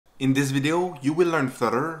In this video, you will learn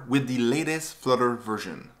Flutter with the latest Flutter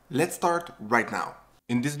version. Let's start right now.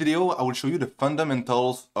 In this video, I will show you the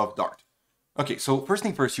fundamentals of Dart. Okay, so first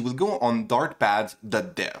thing first, you will go on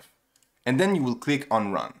dartpads.dev and then you will click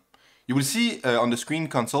on Run. You will see on the screen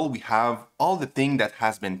console, we have all the thing that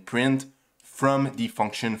has been printed from the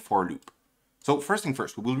function for loop. So first thing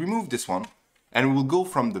first, we will remove this one and we will go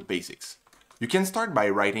from the basics. You can start by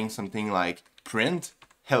writing something like print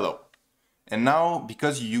hello. And now,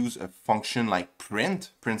 because you use a function like print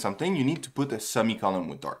something, you need to put a semicolon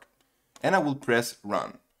with Dart. And I will press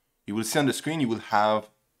run. You will see on the screen, you will have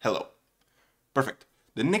hello. Perfect.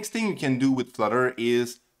 The next thing you can do with Flutter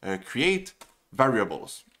is create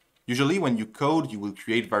variables. Usually when you code, you will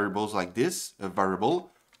create variables like this, a variable,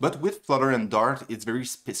 but with Flutter and Dart, it's very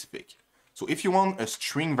specific. So if you want a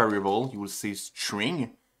string variable, you will say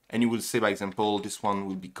string, and you will say, by example, this one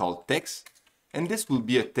will be called text, and this will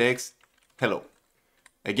be a text hello.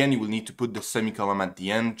 Again, you will need to put the semicolon at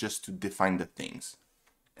the end just to define the things.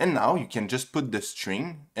 And now you can just put the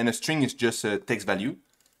string, and a string is just a text value.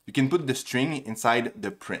 You can put the string inside the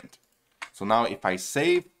print. So now if I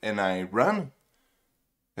save and I run,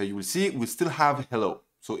 you will see we still have hello.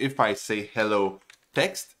 So if I say hello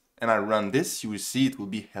text and I run this, you will see it will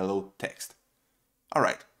be hello text. All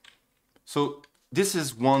right. So this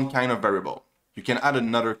is one kind of variable. You can add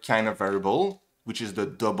another kind of variable, which is the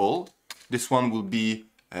double. This one will be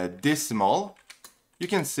decimal. You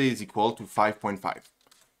can say is equal to 5.5.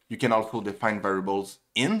 You can also define variables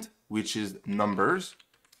int, which is numbers,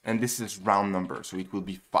 and this is round number, so it will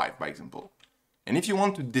be 5, by example. And if you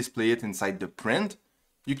want to display it inside the print,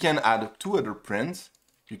 you can add two other prints.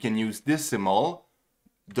 You can use decimal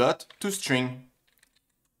dot toString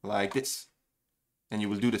like this. And you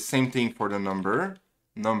will do the same thing for the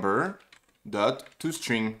number dot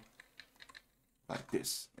toString like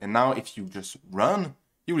this. And now if you just run,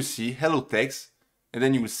 you will see hello text, and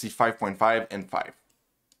then you will see 5.5 and 5.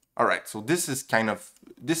 All right, so this is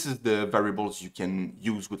the variables you can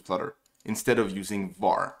use with Flutter instead of using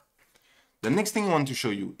var. The next thing I want to show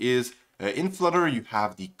you is in Flutter you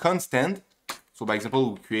have the constant. So by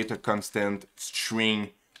example, we create a constant string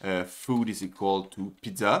food is equal to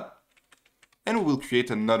pizza, and we will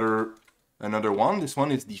create another one. This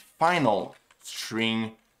one is the final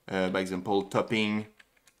string, by example, topping,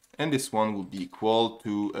 and this one will be equal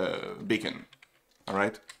to bacon. All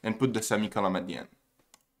right, and put the semicolon at the end.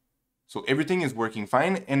 So everything is working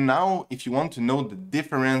fine. And now if you want to know the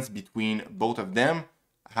difference between both of them,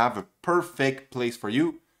 I have a perfect place for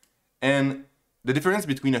you. And the difference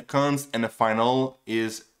between a const and a final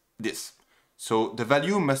is this. So the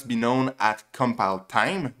value must be known at compile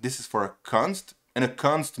time. This is for a const, and a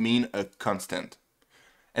const means a constant.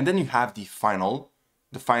 And then you have the final.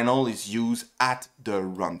 The final is used at the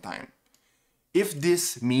runtime. If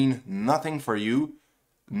this means nothing for you,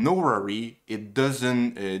 no worry, it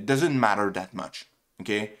doesn't matter that much,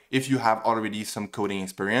 okay? If you have already some coding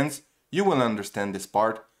experience, you will understand this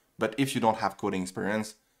part, but if you don't have coding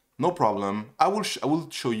experience, no problem. I will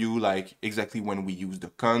show you like exactly when we use the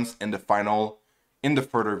const and the final in the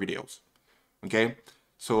further videos, okay?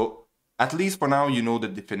 So at least for now, you know the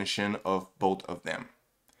definition of both of them.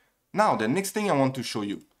 Now, the next thing I want to show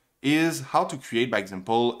you is how to create, by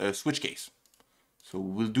example, a switch case. So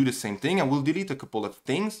we'll do the same thing. I will delete a couple of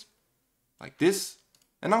things like this,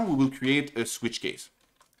 and now we will create a switch case.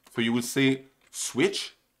 So you will say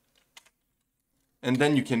switch, and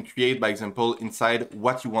then you can create, by example, inside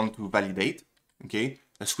what you want to validate. Okay,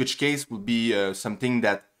 a switch case will be something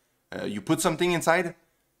that you put something inside,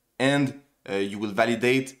 and you will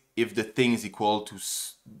validate if the thing is equal to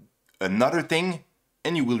another thing,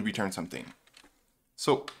 and you will return something.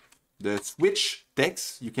 So the switch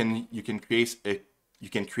text, you can create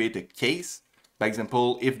a case. By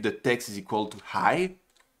example, if the text is equal to high,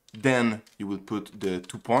 then you will put the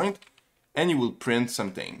 2 point and you will print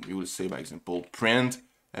something. You will say, by example, print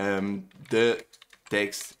the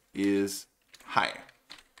text is high,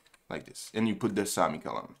 like this, and you put the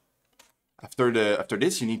semicolon. After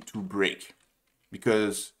this, you need to break,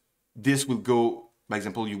 because this will go, by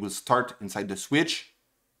example, you will start inside the switch,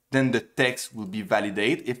 then the text will be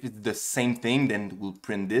validated. If it's the same thing, then it will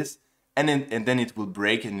print this, and then it will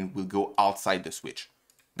break and it will go outside the switch.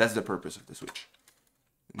 That's the purpose of the switch.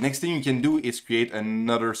 Next thing you can do is create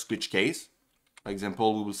another switch case. For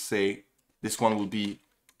example, we will say this one will be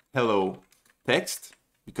hello text,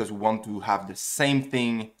 because we want to have the same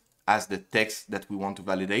thing as the text that we want to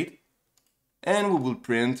validate. And we will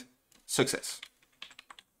print success,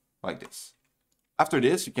 like this. After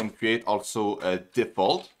this, you can create also a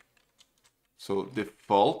default. So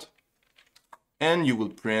default, and you will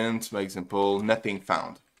print, for example, nothing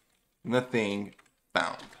found. nothing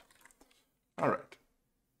found. All right.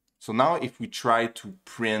 So now if we try to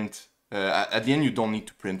print, at the end you don't need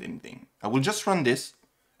to print anything. I will just run this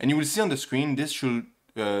and you will see on the screen this should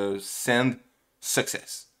send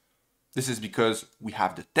success. This is because we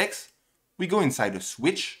have the text, we go inside a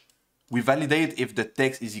switch, we validate if the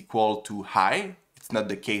text is equal to high. It's not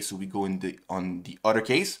the case, so we go on the other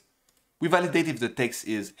case. We validate if the text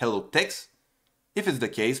is hello text. If it's the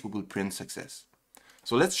case, we will print success.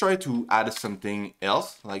 So let's try to add something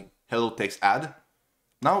else, like hello text add.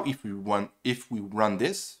 Now if we run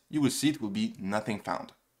this, you will see it will be nothing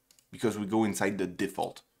found, because we go inside the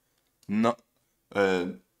default. No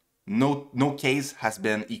case has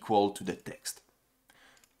been equal to the text.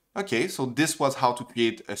 Okay, so this was how to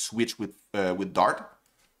create a switch with Dart.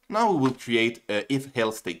 Now we will create a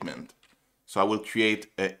if-else statement. So I will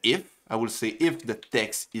create a if. I will say if the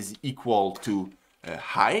text is equal to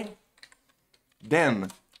high,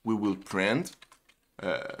 then we will print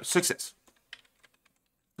success,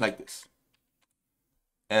 like this.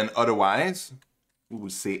 And otherwise, we will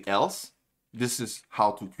say else. This is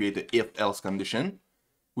how to create an if-else condition.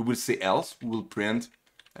 We will say else, we will print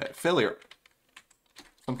failure,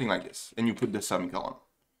 something like this. And you put the semicolon.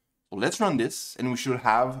 So let's run this, and we should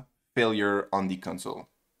have failure on the console.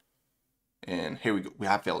 And here we go, we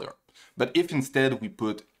have failure. But if instead we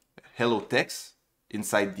put hello text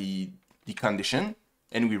inside the condition,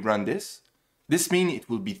 and we run this, this means it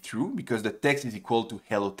will be true because the text is equal to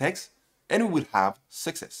hello text, and we will have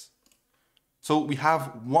success. So we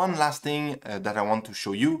have one last thing that I want to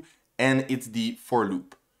show you, and it's the for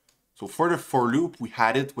loop. So for the for loop, we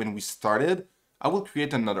had it when we started. I will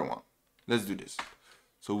create another one. Let's do this.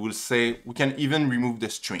 So we'll say, we can even remove the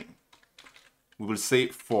string. We will say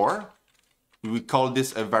for, we will call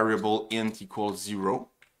this a variable int equals 0,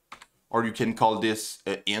 or you can call this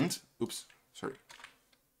an int. Oops, sorry.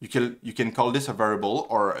 You can call this a variable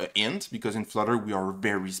or an int, because in Flutter we are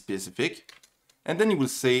very specific. And then you will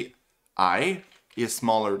say I is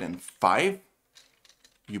smaller than 5.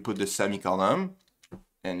 You put the semicolon,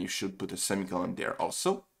 and you should put a semicolon there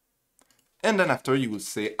also. And then after you will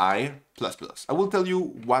say I++. I will tell you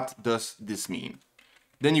what does this mean.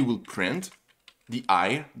 Then you will print the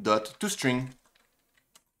I.toString.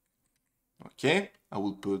 Okay, I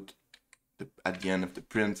will put at the end of the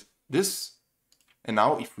print this. And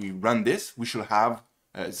now if we run this, we should have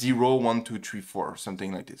 0, 1, 2, 3, 4,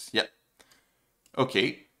 something like this. Yeah.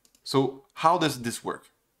 Okay, so how does this work?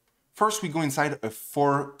 First, we go inside a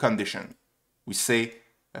for condition. We say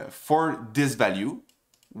for this value,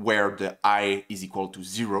 where the I is equal to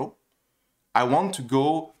 0, I want to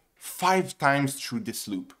go 5 times through this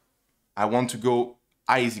loop. I want to go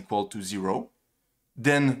I is equal to 0.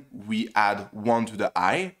 Then we add 1 to the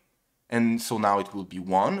I, and so now it will be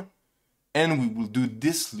 1. And we will do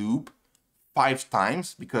this loop 5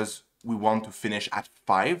 times because we want to finish at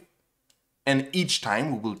 5. And each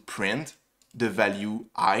time we will print the value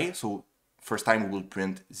I. So first time we will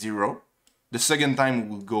print 0. The second time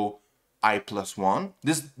we will go I plus 1.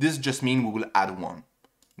 This just means we will add 1.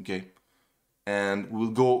 Okay. And we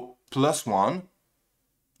will go plus 1.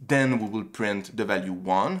 Then we will print the value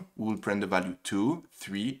 1. We will print the value 2,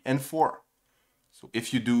 3, and 4. So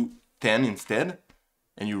if you do 10 instead,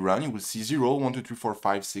 and you run, you will see 0, 1, 2, 3, 4,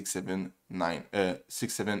 5, 6, 7, 9,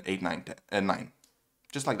 6, 7, 8, 9, 10, and 9.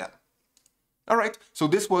 Just like that. All right, so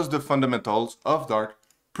this was the fundamentals of Dart.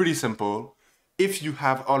 Pretty simple. If you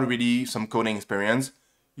have already some coding experience,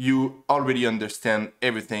 you already understand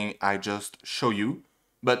everything I just showed you.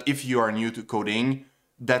 But if you are new to coding,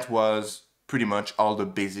 that was pretty much all the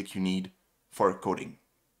basic you need for coding.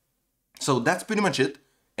 So that's pretty much it.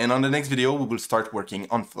 And on the next video, we will start working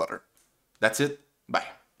on Flutter. That's it. Bye.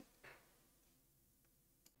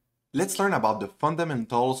 Let's learn about the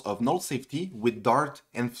fundamentals of Null Safety with Dart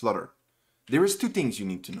and Flutter. There is 2 things you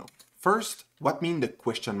need to know. First, what means the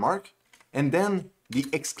question mark, and then the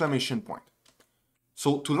exclamation point.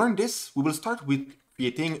 So to learn this, we will start with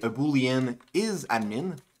creating a boolean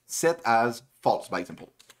isAdmin set as false, by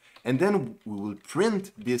example. And then we will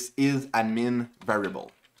print this isAdmin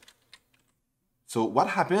variable. So what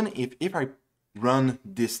happens if I run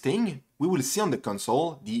this thing, we will see on the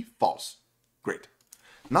console the false. Great.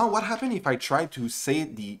 Now what happens if I try to say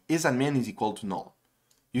the isAdmin is equal to null?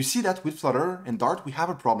 You see that with Flutter and Dart we have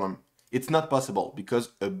a problem. It's not possible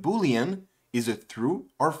because a boolean is a true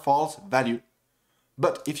or false value.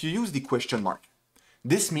 But if you use the question mark,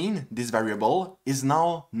 this means this variable is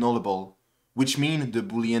now nullable, which means the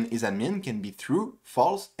boolean isAdmin can be true,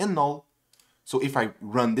 false, and null. So if I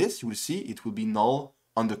run this, you will see it will be null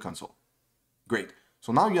on the console. Great.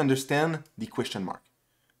 So now you understand the question mark.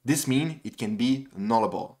 This means it can be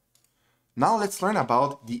nullable. Now let's learn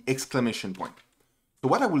about the exclamation point. So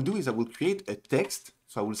what I will do is I will create a text.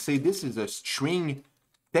 So I will say this is a string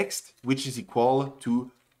text, which is equal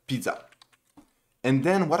to pizza. And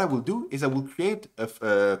then what I will do is I will create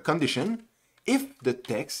a condition if the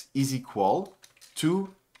text is equal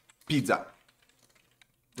to pizza,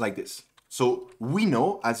 like this. So we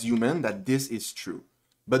know as human that this is true,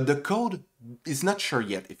 but the code is not sure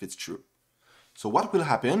yet if it's true. So what will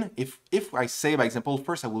happen if I say, by example,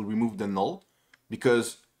 first I will remove the null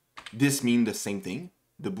because this means the same thing.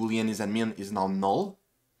 The boolean isAdmin is now null.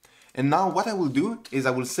 And now what I will do is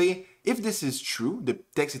I will say, if this is true, the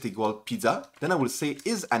text is equal pizza, then I will say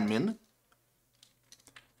isAdmin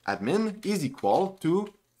is equal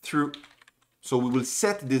to true. So we will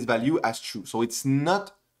set this value as true. So it's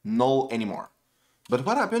not null anymore. But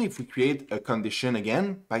what happens if we create a condition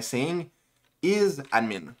again by saying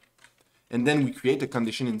isAdmin? And then we create a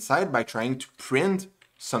condition inside by trying to print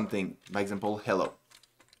something, by example, hello.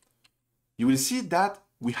 You will see that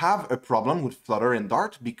we have a problem with Flutter and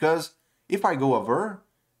Dart because if I go over,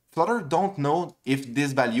 Flutter don't know if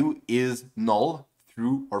this value is null,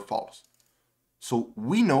 true, or false. So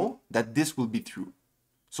we know that this will be true.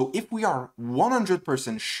 So if we are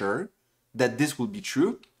 100% sure that this will be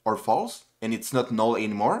true or false, and it's not null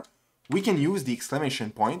anymore, we can use the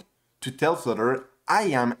exclamation point to tell Flutter, I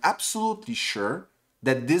am absolutely sure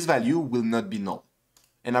that this value will not be null.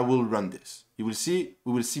 And I will run this. We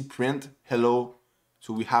will see print hello.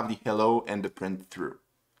 So we have the hello and the print through.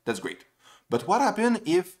 That's great. But what happens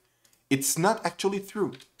if it's not actually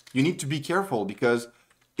true? You need to be careful because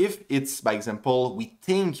if it's, by example, we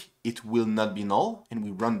think it will not be null and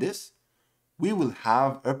we run this, we will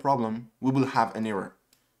have a problem. We will have an error.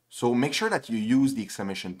 So make sure that you use the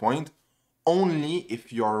exclamation point only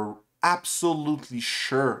if you're absolutely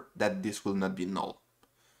sure that this will not be null.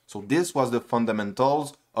 So this was the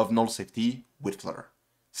fundamentals of null safety with Flutter.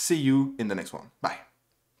 See you in the next one. Bye.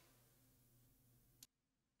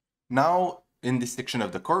 Now, in this section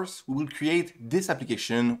of the course, we will create this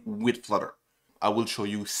application with Flutter. I will show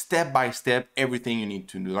you step by step everything you need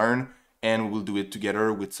to learn, and we will do it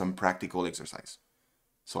together with some practical exercise.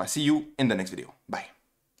 So I see you in the next video. Bye.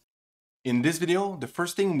 In this video, the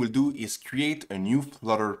first thing we'll do is create a new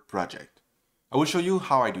Flutter project. I will show you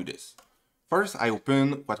how I do this. First, I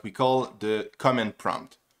open what we call the command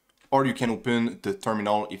prompt, or you can open the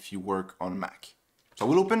terminal if you work on Mac. So I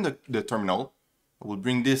will open the terminal. I will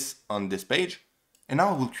bring this on this page, and now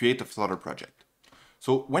I will create a Flutter project.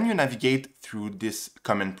 So when you navigate through this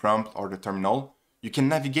command prompt or the terminal, you can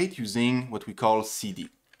navigate using what we call CD.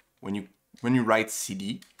 When you write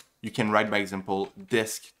CD, you can write, by example,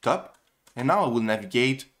 desktop, and now I will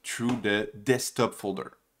navigate through the desktop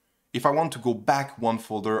folder. If I want to go back one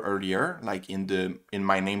folder earlier, like in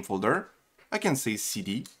my name folder, I can say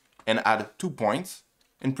CD and add 2 points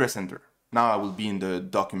and press enter. Now I will be in the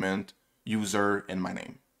document, user, and my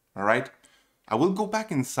name. All right. I will go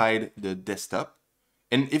back inside the desktop,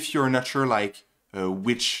 and if you're not sure like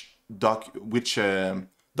which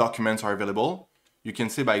documents are available, you can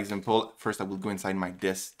say, by example, first I will go inside my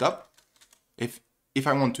desktop. If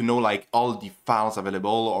I want to know like all the files available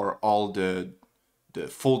or all the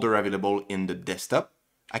folder available in the desktop,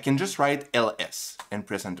 I can just write ls and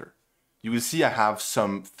press enter. You will see I have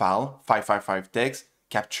some file, 555 text,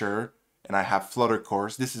 capture, and I have Flutter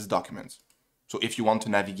course. This is documents. So if you want to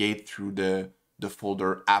navigate through the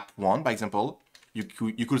folder app1, by example,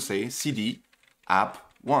 you could say cd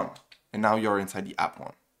app1, and now you're inside the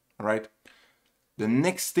app1. All right. The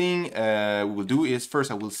next thing we will do is first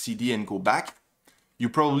I will cd and go back. You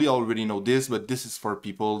probably already know this, but this is for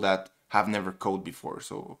people that have never coded before.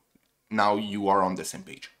 So now you are on the same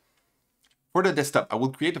page. For the desktop, I will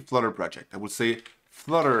create a Flutter project. I will say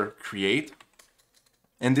Flutter create,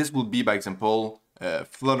 and this will be, by example,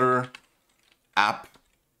 Flutter app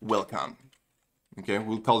welcome. Okay,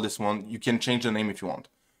 we'll call this one. You can change the name if you want.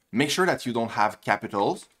 Make sure that you don't have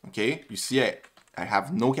capitals. Okay, you see I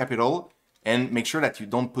have no capital, and make sure that you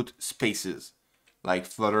don't put spaces like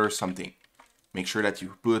Flutter something. Make sure that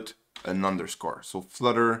you put an underscore. So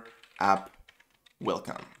Flutter app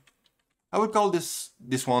welcome. I will call this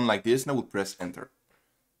one like this, and I will press enter.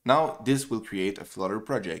 Now this will create a Flutter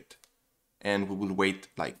project, and we will wait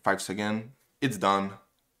like 5 seconds. It's done.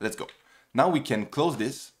 Let's go. Now we can close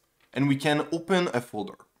this, and we can open a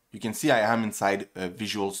folder. You can see I am inside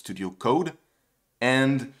Visual Studio Code,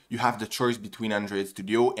 and you have the choice between Android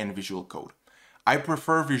Studio and Visual Code. I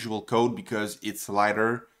prefer Visual Code because it's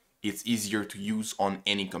lighter, it's easier to use on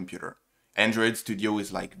any computer. Android Studio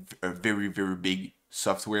is like a very, very big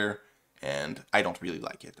software, and I don't really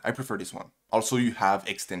like it. I prefer this one. Also, you have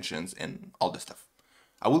extensions and all the stuff.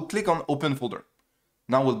 I will click on open folder.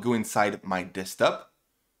 Now we'll go inside my desktop.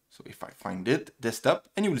 So if I find it, desktop,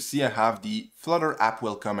 and you will see I have the Flutter app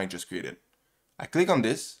welcome I just created. I click on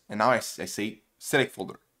this, and now I say select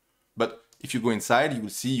folder. But if you go inside, you will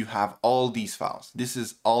see you have all these files. This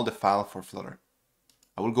is all the file for Flutter.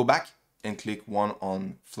 I will go back and click one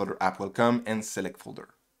on Flutter app welcome and select folder.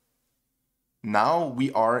 Now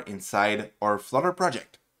we are inside our Flutter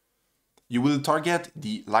project. You will target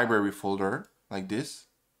the library folder like this,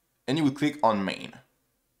 and you will click on main.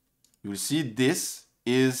 You will see this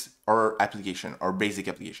is our application, our basic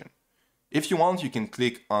application. If you want, you can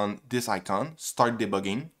click on this icon, start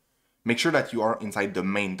debugging. Make sure that you are inside the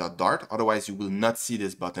main.dart, otherwise you will not see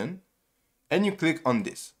this button. And you click on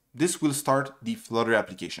this. This will start the Flutter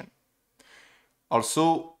application.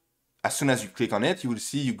 Also, as soon as you click on it, you will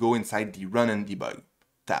see you go inside the Run and Debug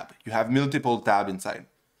tab. You have multiple tabs inside.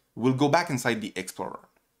 We'll go back inside the Explorer.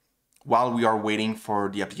 While we are waiting for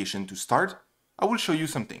the application to start, I will show you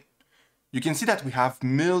something. You can see that we have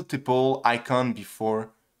multiple icons before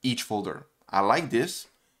each folder. I like this.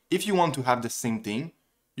 If you want to have the same thing,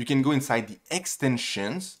 you can go inside the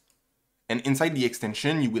extensions, and inside the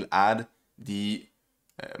extension, you will add the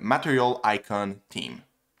material icon theme.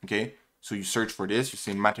 Okay, so you search for this, you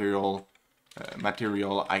say material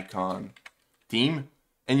icon theme,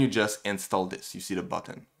 and you just install this. You see the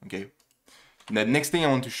button. Okay. The next thing I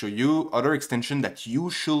want to show you, other extension that you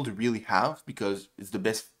should really have because it's the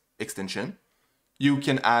best extension. You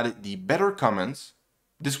can add the better comments.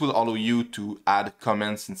 This will allow you to add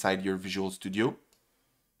comments inside your Visual Studio.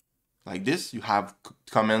 Like this, you have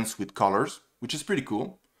comments with colors, which is pretty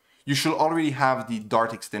cool. You should already have the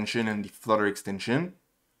Dart extension and the Flutter extension.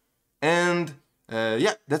 And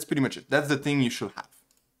yeah, that's pretty much it. That's the thing you should have.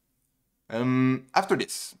 After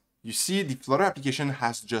this, you see the Flutter application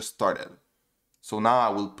has just started. So now I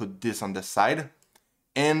will put this on the side.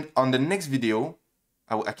 And on the next video,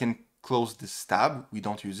 I can close this tab, we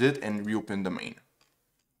don't use it, and reopen the main.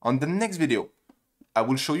 On the next video, I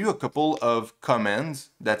will show you a couple of commands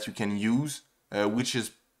that you can use, which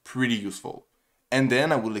is pretty useful. And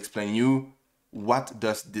then I will explain you what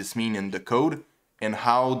does this mean in the code and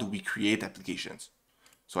how do we create applications.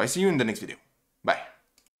 So I see you in the next video. Bye.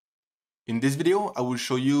 In this video, I will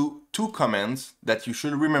show you two commands that you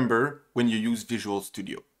should remember when you use Visual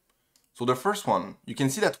Studio. So the first one, you can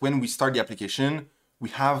see that when we start the application, we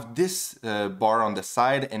have this bar on the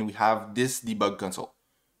side and we have this debug console.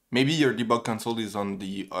 Maybe your debug console is on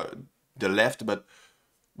the left, but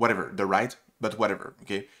whatever, the right, but whatever,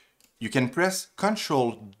 okay? You can press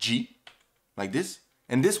Ctrl G like this,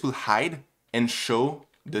 and this will hide and show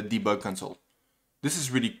the debug console. This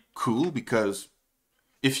is really cool because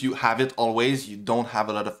if you have it always, you don't have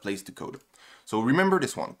a lot of place to code. So remember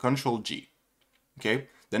this one, Ctrl G, okay?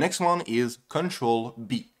 The next one is Ctrl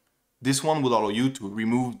B. This one will allow you to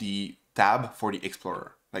remove the tab for the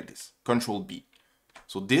Explorer, like this, Ctrl B.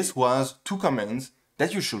 So this was two commands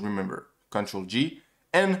that you should remember, Ctrl G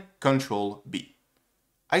and Ctrl B.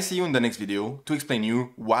 I see you in the next video to explain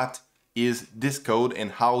you what is this code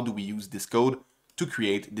and how do we use this code to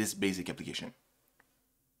create this basic application.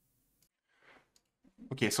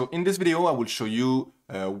 Okay, so in this video, I will show you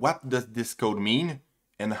what does this code mean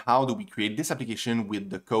and how do we create this application with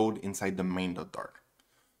the code inside the main.dart.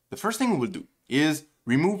 The first thing we will do is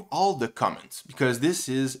remove all the comments because this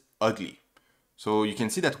is ugly. So you can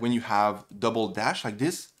see that when you have double dash like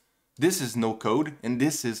this is no code and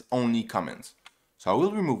this is only comments. So I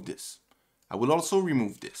will remove this. I will also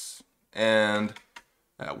remove this and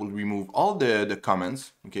I will remove all the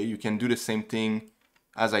comments. Okay, you can do the same thing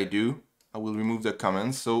as I do. I will remove the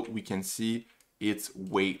comments so we can see it's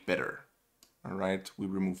way better. All right, we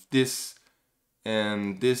remove this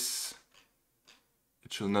and this.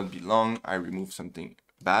 It should not be long. I remove something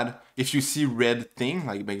bad. If you see red thing,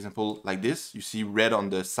 like by example, like this, you see red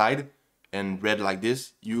on the side and red like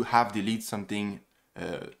this, you have deleted something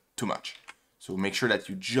too much. So make sure that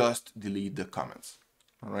you just delete the comments.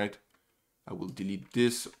 All right, I will delete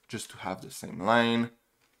this just to have the same line.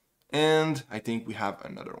 And I think we have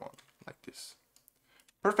another one like this.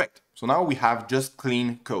 Perfect. So now we have just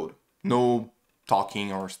clean code, no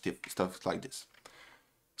talking or stuff like this.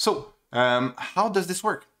 So how does this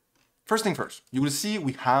work? First thing first, you will see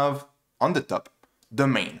we have on the top the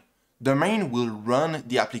main. The main will run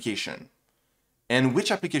the application. And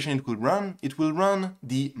which application it will run? It will run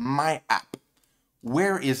the My App.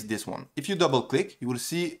 Where is this one? If you double click, you will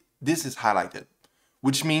see this is highlighted,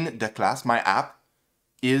 which means the class My App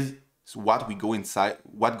is what go inside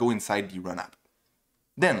the run app.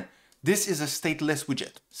 Then this is a stateless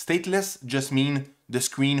widget. Stateless just means the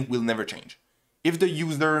screen will never change. If the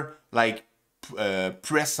user like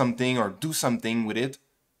press something or do something with it,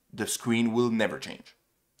 the screen will never change.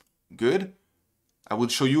 Good. I will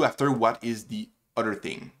show you after what is the other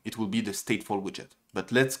thing. It will be the stateful widget.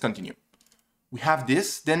 But let's continue. We have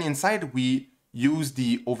this. Then inside we use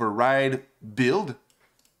the override build.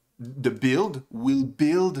 The build will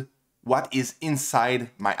build what is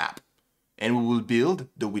inside my app. And we will build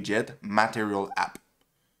the widget material app.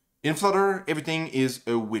 In Flutter, everything is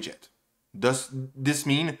a widget. Does this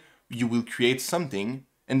mean you will create something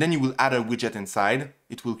and then you will add a widget inside?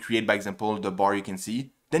 It will create, by example, the bar you can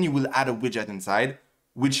see. Then you will add a widget inside,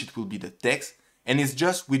 which it will be the text. And it's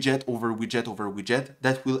just widget over widget over widget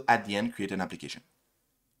that will at the end create an application.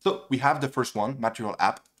 So we have the first one, material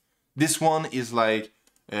app. This one is like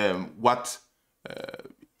what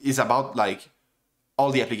is about like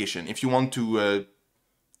all the application. If you want to,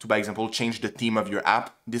 by example, change the theme of your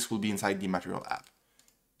app, this will be inside the material app.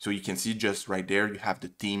 So you can see just right there, you have the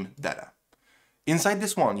theme data. Inside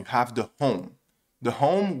this one, you have the home. The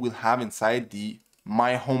home will have inside the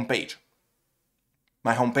my home page.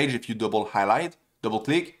 My home page, if you double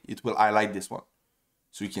click, it will highlight this one.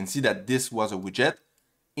 So you can see that this was a widget.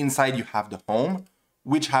 Inside you have the home,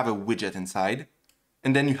 which have a widget inside.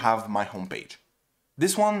 And then you have my home page.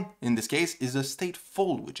 This one, in this case, is a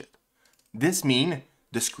stateful widget. This means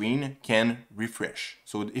the screen can refresh.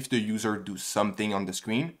 So if the user does something on the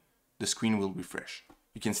screen will refresh.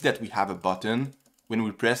 You can see that we have a button. When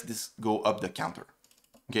we press this, go up the counter.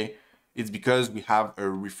 Okay, it's because we have a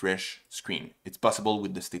refresh screen. It's possible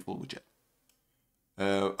with the stateful widget.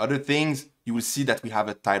 Other things, you will see that we have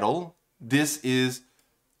a title. This is,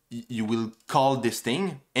 you will call this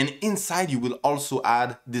thing, and inside you will also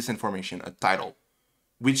add this information, a title,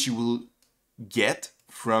 which you will get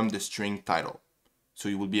from the string title. So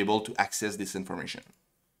you will be able to access this information.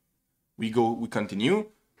 We continue.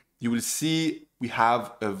 You will see we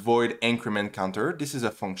have a void increment counter. This is a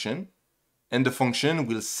function, and the function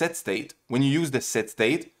will set state. When you use the set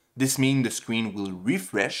state, this means the screen will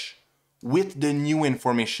refresh with the new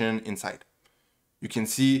information inside. You can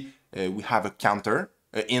see we have a counter,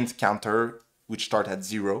 an int counter, which starts at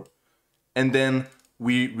 0. And then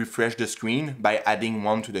we refresh the screen by adding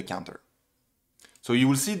 1 to the counter. So you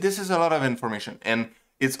will see this is a lot of information, and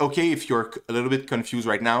it's okay if you're a little bit confused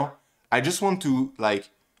right now. I just want to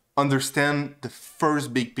like understand the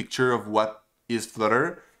first big picture of what is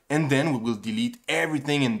Flutter, and then we will delete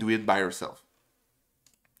everything and do it by ourselves.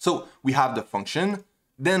 So we have the function,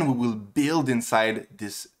 then we will build inside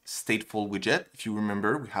this stateful widget. If you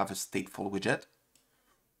remember, we have a stateful widget.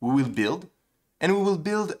 We will build, and we will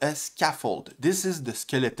build a scaffold. This is the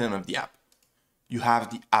skeleton of the app. You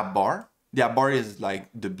have the app bar. The app bar is like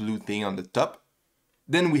the blue thing on the top.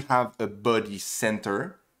 Then we have a body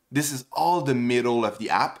center. This is all the middle of the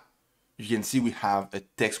app. You can see we have a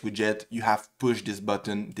text widget. You have pushed this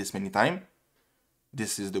button this many times.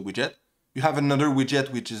 This is the widget. You have another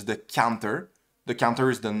widget, which is the counter. The counter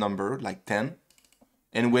is the number, like 10.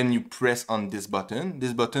 And when you press on this button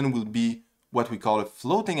will be what we call a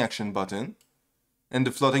floating action button. And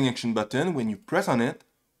the floating action button, when you press on it,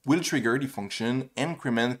 will trigger the function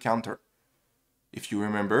increment counter. If you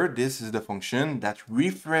remember, this is the function that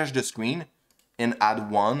refresh the screen and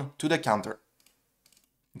add 1 to the counter.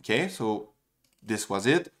 Okay, so this was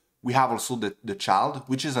it. We have also the child,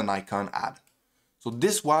 which is an icon add. So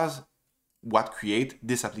this was what create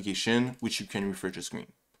this application, which you can refresh the screen.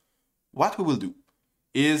 What we will do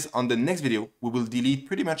is on the next video, we will delete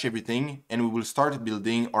pretty much everything and we will start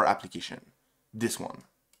building our application. This one.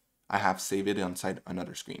 I have saved it inside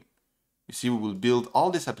another screen. You see, we will build all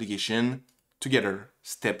this application together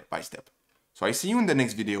step by step. So I see you in the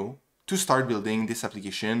next video to start building this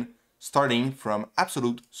application starting from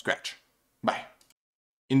absolute scratch. Bye.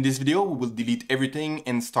 In this video, we will delete everything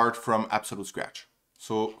and start from absolute scratch.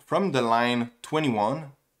 So from the line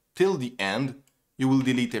 21 till the end, you will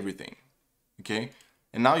delete everything. Okay?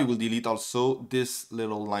 And now you will delete also this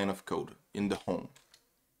little line of code in the home.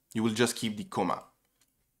 You will just keep the comma.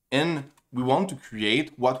 And we want to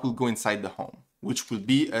create what will go inside the home, which will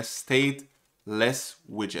be a stateless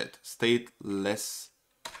widget. Stateless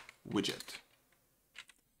widget.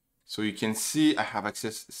 So you can see I have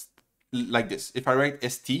access like this. If I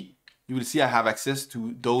write st, you will see I have access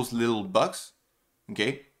to those little bugs.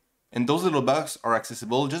 Okay? And those little bugs are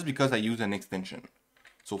accessible just because I use an extension.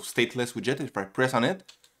 So stateless widget, if I press on it,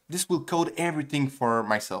 this will code everything for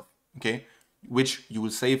myself. Okay? Which you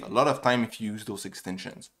will save a lot of time if you use those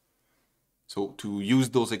extensions. So to use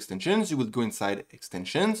those extensions, you will go inside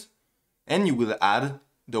extensions and you will add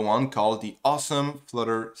the one called the awesome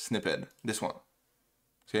Flutter snippet, this one.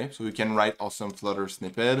 Okay, so you can write awesome Flutter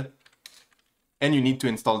snippet and you need to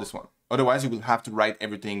install this one. Otherwise, you will have to write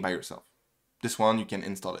everything by yourself. This one, you can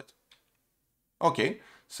install it. Okay,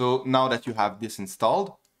 so now that you have this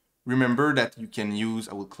installed, remember that you can use,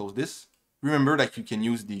 I will close this. Remember that you can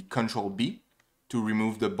use the Control B to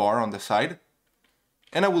remove the bar on the side.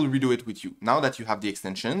 And I will redo it with you. Now that you have the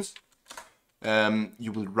extensions,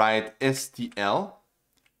 you will write STL.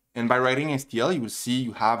 And by writing STL, you will see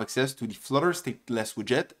you have access to the Flutter stateless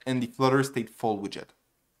widget and the Flutter stateful widget.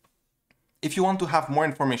 If you want to have more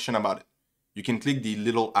information about it, you can click the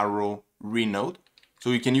little arrow renode. So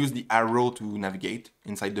you can use the arrow to navigate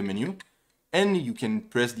inside the menu, and you can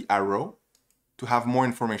press the arrow to have more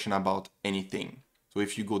information about anything. So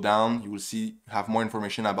if you go down, you will see you have more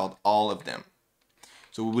information about all of them.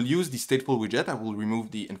 So we will use the stateful widget. I will remove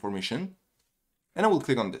the information and I will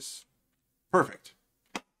click on this. Perfect.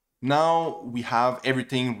 Now we have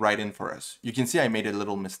everything right in for us. You can see I made a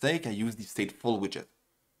little mistake. I used the stateful widget.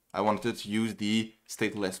 I wanted to use the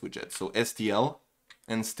stateless widget. So STL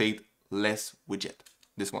and stateless widget,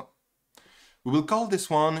 this one. We will call this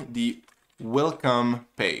one the welcome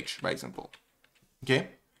page, by example. Okay.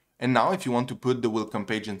 And now if you want to put the welcome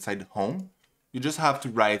page inside home, you just have to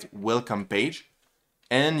write welcome page,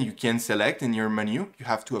 and you can select in your menu, you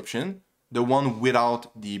have two options, the one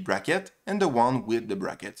without the bracket and the one with the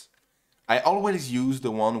brackets. I always use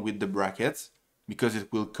the one with the brackets because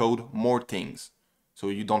it will code more things. So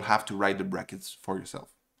you don't have to write the brackets for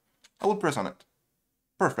yourself. I will press on it.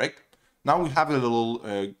 Perfect. Now we have a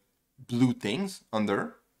little blue things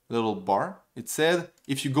under, a little bar. It said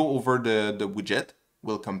if you go over the widget,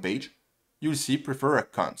 welcome page, you'll see prefer a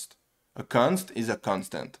const. A const is a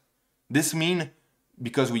constant. This means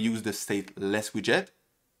because we use the stateless widget,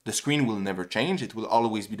 the screen will never change. It will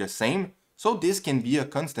always be the same. So this can be a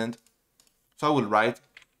constant. So I will write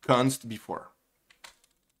const before.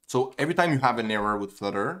 So every time you have an error with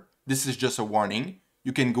Flutter, this is just a warning.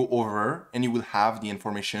 You can go over and you will have the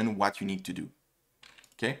information what you need to do.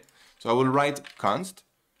 Okay, so I will write const,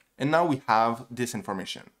 and now we have this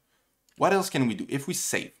information. What else can we do? If we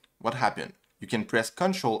save, what happened? You can press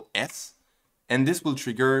Ctrl S, and this will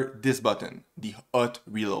trigger this button, the hot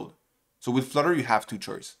reload. So with Flutter, you have two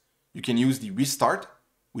choices. You can use the restart,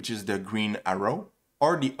 which is the green arrow,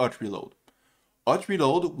 or the hot reload. Hot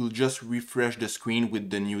reload will just refresh the screen with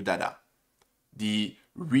the new data. The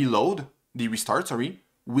restart,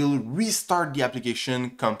 will restart the application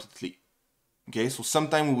completely. Okay, so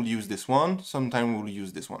sometime we will use this one, sometime we will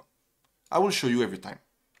use this one. I will show you every time.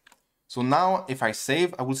 So now if I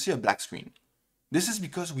save, I will see a black screen. This is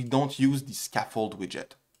because we don't use the scaffold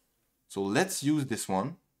widget. So let's use this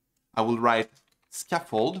one. I will write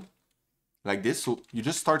scaffold like this. So you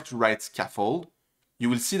just start to write scaffold. You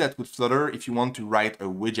will see that with Flutter, if you want to write a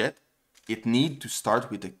widget, it needs to start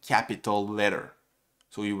with a capital letter.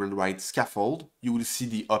 So you will write scaffold, you will see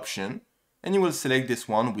the option, and you will select this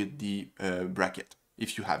one with the bracket,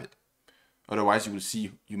 if you have it. Otherwise, you will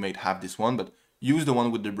see you may have this one, but use the one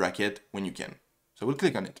with the bracket when you can. So we'll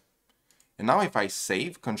click on it. And now if I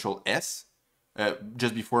save, Ctrl S,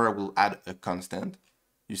 just before I will add a constant,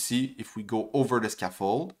 you see if we go over the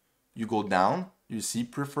scaffold, you go down, you see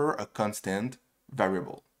prefer a constant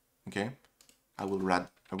variable. Okay, I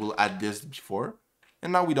will add this before,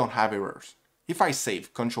 and now we don't have errors. If I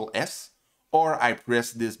save, Ctrl S, or I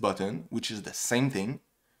press this button, which is the same thing,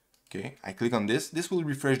 okay, I click on this, this will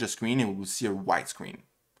refresh the screen and we will see a white screen.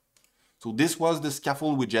 So this was the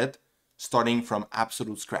scaffold widget starting from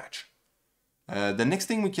absolute scratch. The next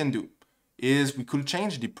thing we can do is we could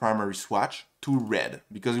change the primary swatch to red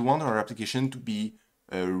because we want our application to be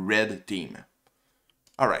a red theme.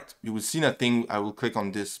 All right, you will see nothing. I will click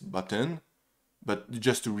on this button, but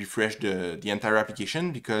just to refresh the entire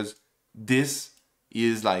application, because this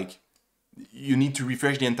is like, you need to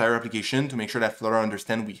refresh the entire application to make sure that Flutter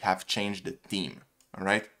understands we have changed the theme. All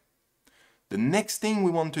right. The next thing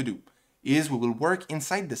we want to do is we will work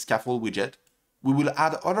inside the scaffold widget. We will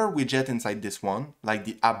add other widget inside this one, like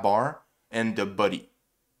the app bar and the body.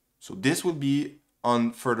 So this will be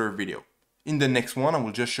on further video. In the next one, I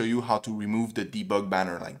will just show you how to remove the debug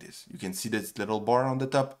banner like this. You can see this little bar on the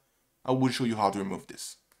top. I will show you how to remove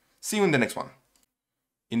this. See you in the next one.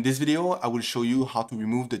 In this video, I will show you how to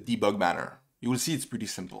remove the debug banner. You will see it's pretty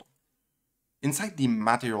simple. Inside the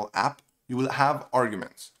material app, you will have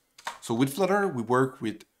arguments. So with Flutter, we work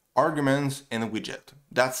with arguments and a widget.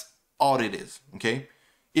 That's all it is, okay?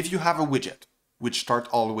 If you have a widget, which starts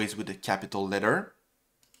always with a capital letter,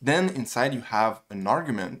 then inside you have an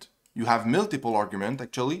argument. You have multiple arguments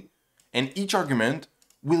actually, and each argument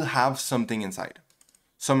will have something inside.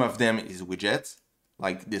 Some of them is widgets,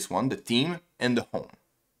 like this one, the theme and the home.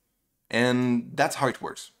 And that's how it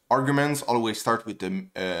works. Arguments always start with the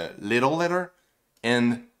little letter,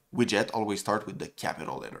 and widget always start with the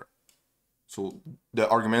capital letter. So the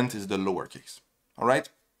argument is the lowercase. All right.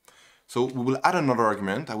 So we will add another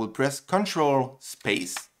argument. I will press Control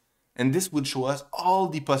space, and this will show us all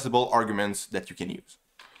the possible arguments that you can use.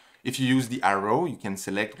 If you use the arrow, you can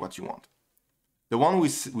select what you want. The one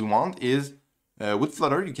we want is, with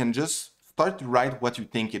Flutter, you can just start to write what you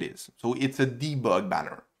think it is. So it's a debug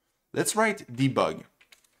banner. Let's write debug.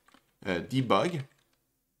 Debug.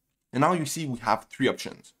 And now you see we have three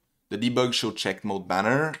options. The debug show checked mode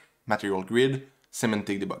banner, material grid,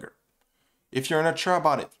 semantic debugger. If you're not sure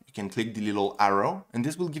about it, you can click the little arrow and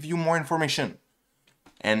this will give you more information.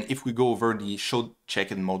 And if we go over the show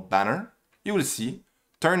checked mode banner, you will see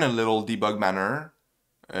turn a little debug banner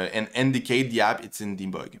and indicate the app it's in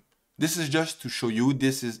debug. This is just to show you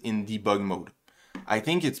this is in debug mode. I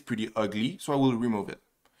think it's pretty ugly, so I will remove it.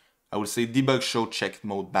 I will say debug show checked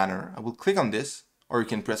mode banner. I will click on this, or you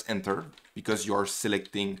can press enter because you are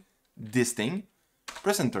selecting this thing.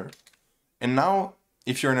 Press enter. And now,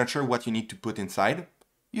 if you're not sure what you need to put inside,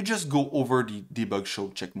 you just go over the debug show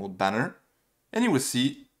check mode banner and you will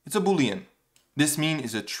see it's a boolean. This mean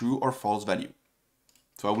is a true or false value.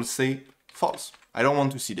 So I will say false. I don't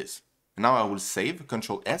want to see this. And now I will save,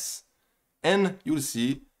 Control S, and you will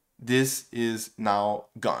see this is now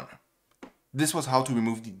gone. This was how to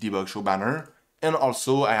remove the debug show banner. And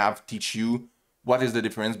also I have teach you what is the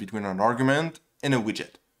difference between an argument and a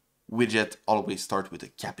widget. Widget always start with a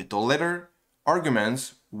capital letter,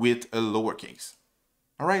 arguments with a lowercase.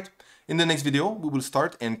 All right, in the next video, we will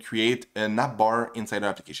start and create a nav bar inside our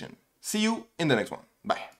application. See you in the next one.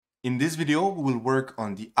 Bye. In this video, we will work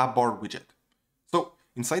on the app bar widget. So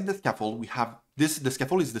inside the scaffold, we have this, the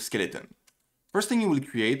scaffold is the skeleton. First thing you will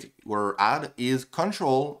create or add is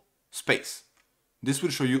control space. This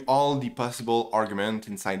will show you all the possible arguments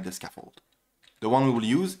inside the scaffold. The one we will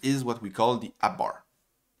use is what we call the app bar.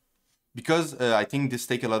 Because I think this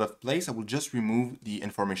takes a lot of place, I will just remove the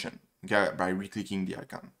information by re-clicking the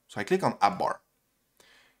icon. So I click on app bar.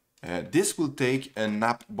 This will take an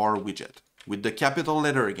app bar widget with the capital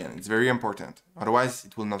letter again. It's very important. Otherwise,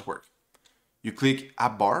 it will not work. You click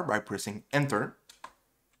app bar by pressing enter.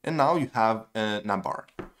 And now you have an app bar.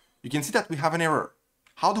 You can see that we have an error.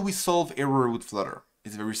 How do we solve error with Flutter?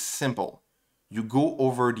 It's very simple. You go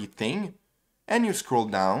over the thing and you scroll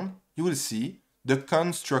down. You will see the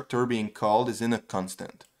constructor being called is in a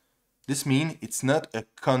constant. This means it's not a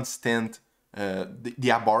constant,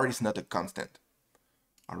 the app bar is not a constant.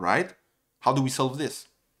 All right, how do we solve this?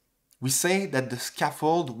 We say that the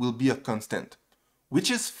scaffold will be a constant, which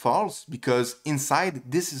is false because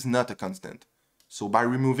inside this is not a constant. So by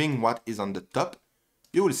removing what is on the top,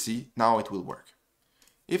 you will see now it will work.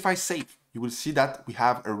 If I save, you will see that we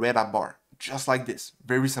have a red app bar, just like this,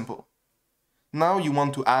 very simple. Now you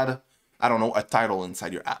want to add, I don't know, a title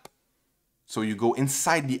inside your app. So you go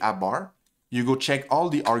inside the app bar, you go check all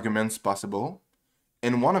the arguments possible,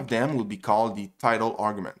 and one of them will be called the title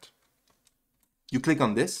argument. You click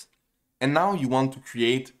on this, and now you want to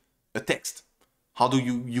create a text. How do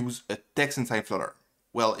you use a text inside Flutter?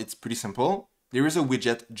 Well, it's pretty simple. There is a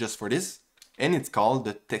widget just for this, and it's called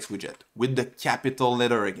the text widget with the capital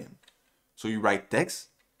letter again. So you write text,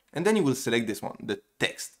 and then you will select this one, the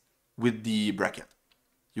text with the bracket.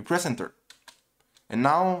 You press enter. And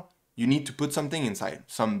now you need to put something inside,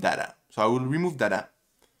 some data. So I will remove data.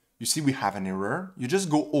 You see we have an error. You just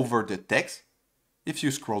go over the text. If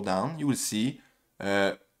you scroll down, you will see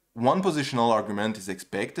one positional argument is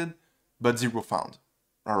expected, but 0 found.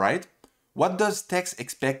 All right. What does text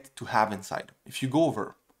expect to have inside? If you go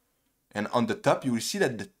over and on the top, you will see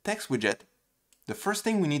that the text widget, the first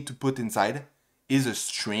thing we need to put inside is a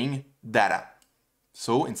string data.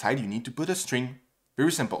 So inside you need to put a string.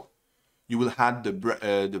 Very simple. You will add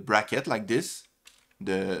the bracket like this,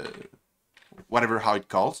 the whatever how it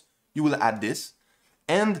calls. You will add this,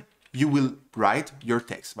 and you will write your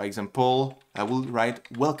text. For example, I will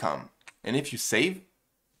write welcome, and if you save,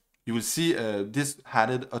 you will see this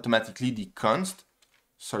added automatically the const.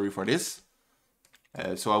 Sorry for this.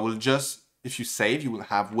 So I will just, if you save, you will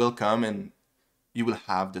have welcome, and you will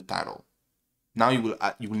have the title. Now you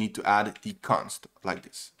will need to add the const like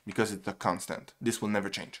this because it's a constant. This will never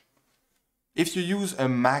change. If you use a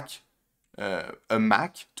Mac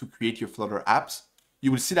to create your Flutter apps,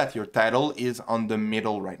 you will see that your title is on the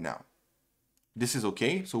middle right now. This is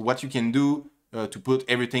okay. So what you can do to put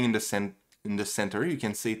everything in the center, you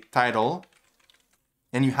can say title,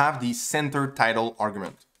 and you have the center title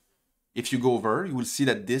argument. If you go over, you will see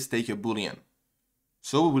that this takes a boolean.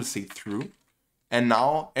 So we will say true, and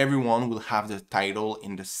now everyone will have the title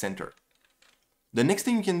in the center. The next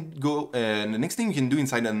thing you can do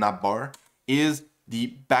inside a nav bar is the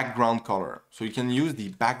background color. So you can use the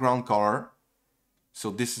background color. So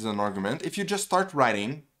this is an argument. If you just start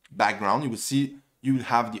writing background, you will see you will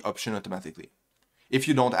have the option automatically. If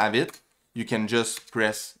you don't have it, you can just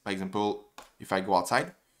press, for example, if I go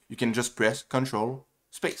outside, you can just press Control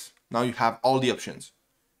space. Now you have all the options,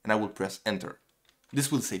 and I will press enter.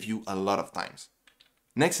 This will save you a lot of times.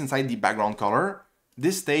 Next, inside the background color,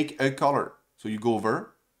 this take a color. So you go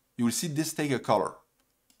over, you will see this take a color.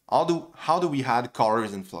 How do we add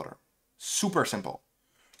colors in Flutter? Super simple.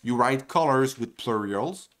 You write colors with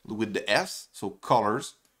plurals, with the S, so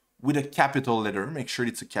colors, with a capital letter. Make sure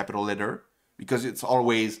it's a capital letter, because it's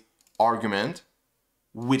always argument,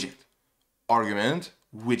 widget,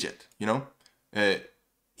 you know?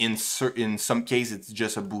 In some cases, it's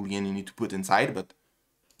just a Boolean you need to put inside, but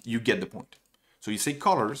you get the point. So you say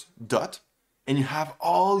colors, dot, and you have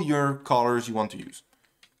all your colors you want to use.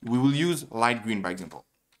 We will use light green, by example,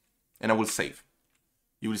 and I will save.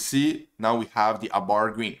 You will see now we have the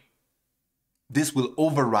abar green. This will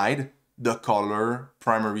override the color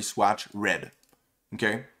primary swatch red,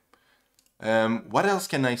 okay? What else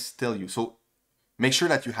can I tell you? So make sure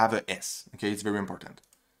that you have a S, okay? It's very important.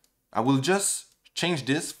 I will just change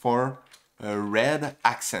this for a red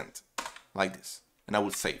accent, like this, and I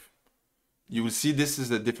will save. You will see this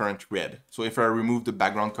is a different red. So if I remove the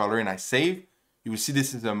background color and I save, you will see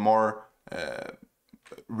this is a more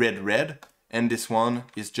red, and this one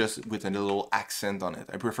is just with a little accent on it.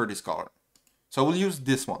 I prefer this color. So I will use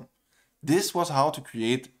this one. This was how to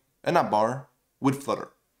create an app bar with Flutter.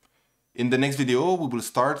 In the next video, we will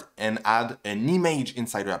start and add an image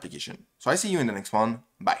inside your application. So I see you in the next one.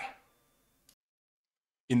 Bye.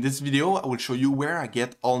 In this video, I will show you where I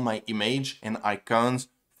get all my image and icons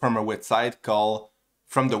from the website called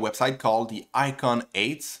the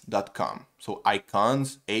icon8s.com. So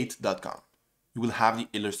icons8.com. You will have the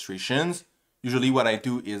illustrations. Usually what I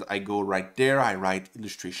do is I go right there, I write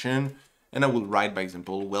illustration, and I will write, by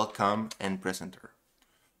example, welcome and press enter.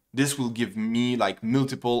 This will give me like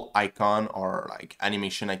multiple icon or like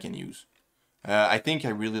animation I can use. I think I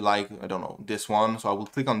really like, I don't know, this one. So I will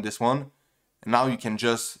click on this one. And now you can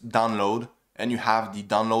just download, and you have the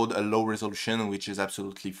download a low resolution, which is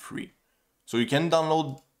absolutely free. So you can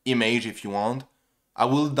download image if you want. I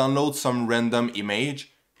will download some random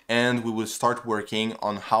image, and we will start working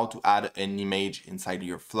on how to add an image inside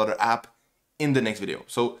your Flutter app in the next video.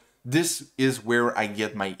 So this is where I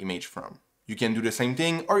get my image from. You can do the same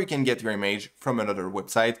thing, or you can get your image from another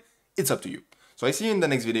website. It's up to you. So I see you in the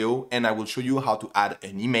next video, and I will show you how to add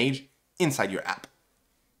an image inside your app.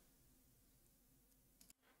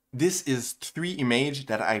 This is 3 images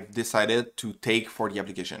that I've decided to take for the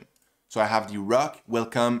application. So I have the rock,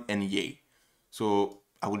 welcome, and yay. So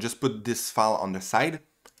I will just put this file on the side.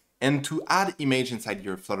 And to add image inside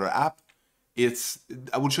your Flutter app,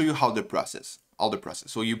 I will show you all the process.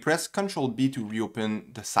 So you press Ctrl B to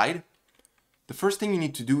reopen the side. The first thing you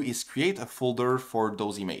need to do is create a folder for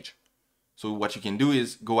those images. So what you can do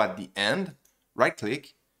is go at the end, right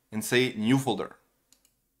click, and say new folder.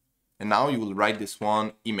 And now you will write this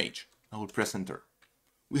one, image. I will press enter.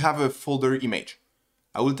 We have a folder image.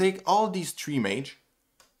 I will take all these 3 images,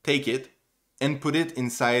 take it, and put it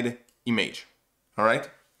inside image. All right?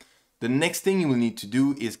 The next thing you will need to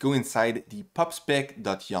do is go inside the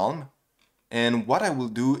popspec.yalm. And what I will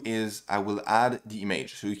do is I will add the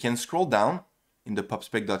image. So you can scroll down in the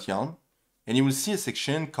popspec.yalm, and you will see a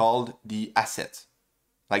section called the asset,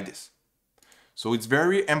 like this. So it's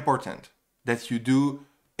very important that you do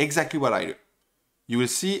exactly what I do. You will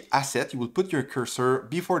see asset, you will put your cursor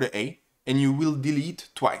before the A, and you will delete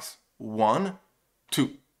twice. 1,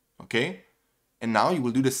 2, okay? And now you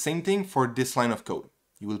will do the same thing for this line of code.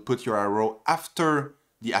 You will put your arrow after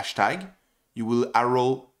the hashtag, you will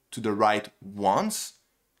arrow to the right once,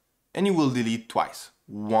 and you will delete twice.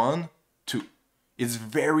 1, 2. It's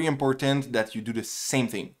very important that you do the same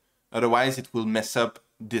thing. Otherwise, it will mess up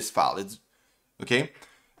this file. Okay?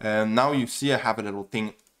 And now you see I have a little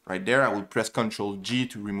thing right there. I will press Ctrl G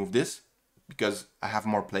to remove this because I have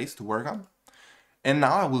more place to work on. And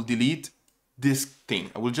now I will delete this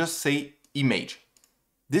thing. I will just say image.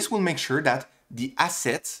 This will make sure that the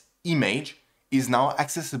assets image is now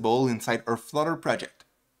accessible inside our Flutter project.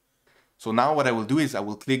 So now what I will do is I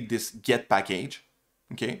will click this get package.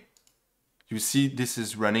 Okay. You see this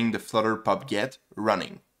is running the Flutter pub get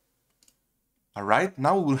running. All right.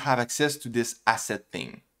 Now we will have access to this asset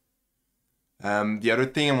thing. The other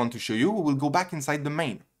thing I want to show you, we will go back inside the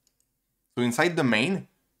main. So inside the main,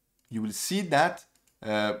 you will see that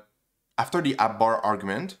after the app bar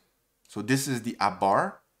argument, so this is the app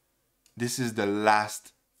bar this is the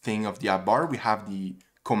last thing of the app bar. We have the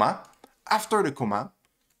comma. After the comma,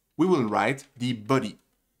 we will write the body.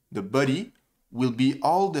 The body will be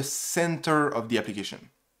all the center of the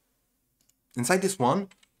application. Inside this one,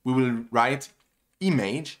 we will write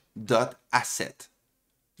image.asset.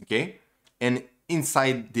 Okay? And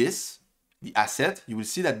inside this, the asset, you will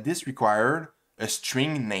see that this required a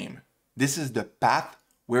string name. This is the path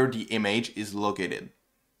where the image is located.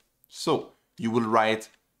 So you will write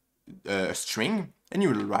a string and you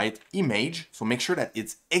will write image. So make sure that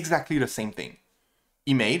it's exactly the same thing.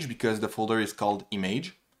 Image, because the folder is called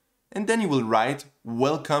image. And then you will write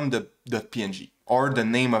welcome.png or the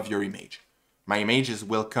name of your image. My image is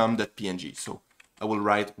welcome.png. So I will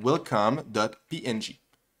write welcome.png.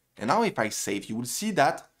 And now if I save, you will see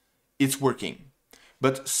that it's working.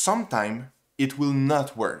 But sometime it will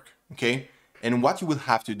not work, okay? And what you will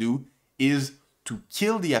have to do is to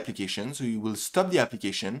kill the application. So you will stop the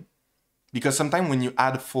application, because sometimes when you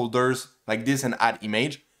add folders like this and add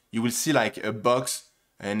image, you will see like a box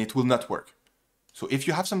and it will not work. So if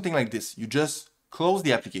you have something like this, you just close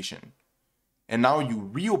the application. And now you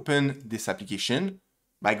reopen this application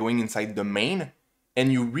by going inside the main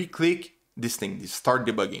and you re-click this thing, this start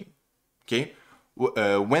debugging, okay?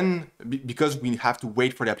 Because we have to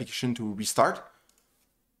wait for the application to restart,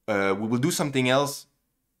 we will do something else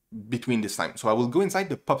between this time. So I will go inside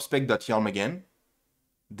the popspec.yelm again,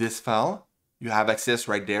 this file, you have access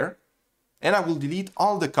right there, and I will delete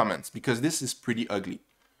all the comments because this is pretty ugly.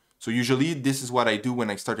 So usually this is what I do when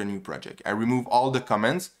I start a new project. I remove all the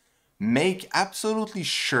comments, make absolutely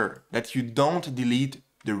sure that you don't delete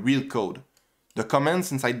the real code. The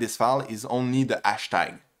comments inside this file is only the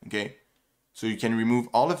hashtag, okay? So you can remove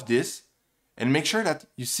all of this and make sure that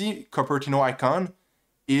you see Cupertino icon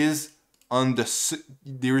is on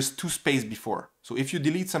there is 2 spaces before. So if you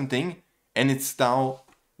delete something and it's now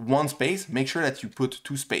 1 space, make sure that you put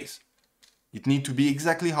 2 spaces. It needs to be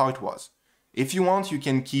exactly how it was. If you want, you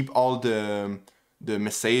can keep all the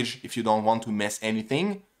message if you don't want to mess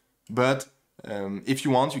anything. But if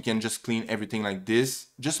you want, you can just clean everything like this.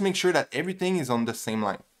 Just make sure that everything is on the same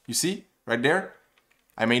line. You see right there?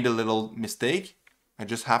 I made a little mistake. I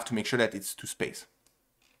just have to make sure that it's 2 spaces.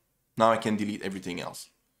 Now I can delete everything else.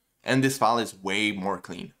 And this file is way more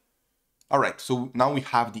clean. All right, so now we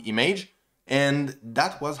have the image, and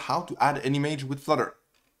that was how to add an image with Flutter.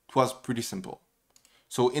 It was pretty simple.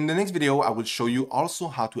 So in the next video, I will show you also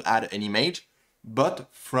how to add an image, but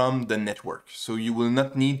from the network. So you will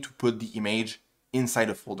not need to put the image inside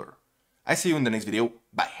a folder. I see you in the next video.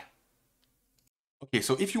 Bye. Okay,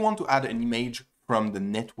 so if you want to add an image from the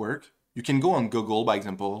network, you can go on Google, by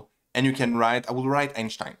example, and you can write, I will write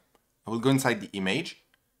Einstein. I will go inside the image,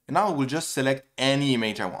 and now I will just select any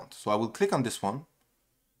image I want. So I will click on this one,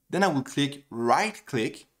 then I will click right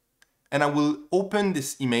click, and I will open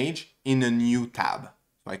this image in a new tab.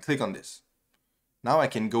 So I click on this. Now I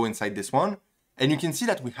can go inside this one, and you can see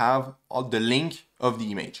that we have all the link of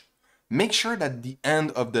the image. Make sure that the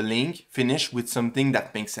end of the link finish with something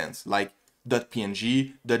that makes sense, like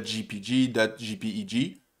 .png, .gpg,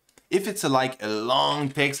 .jpeg. If it's like a long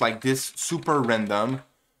text like this, super random,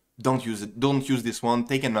 don't use it. Don't use this one.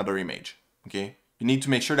 Take another image, okay? You need to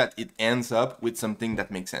make sure that it ends up with something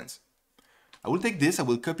that makes sense. I will take this, I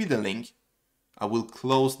will copy the link, I will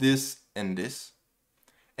close this and this.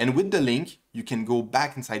 And with the link, you can go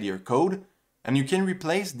back inside your code and you can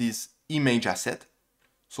replace this image asset.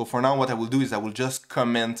 So for now, what I will do is I will just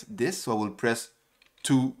comment this. So I will press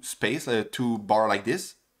 2 bar like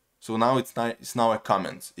this. So now it's now a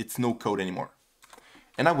comment. It's no code anymore.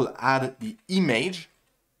 And I will add the image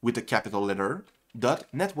with a capital letter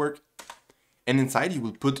 .network. And inside you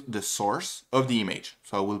will put the source of the image.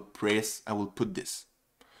 So I will put this.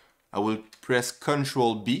 I will press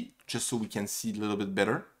Ctrl B just so we can see a little bit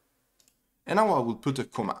better. And now I will put a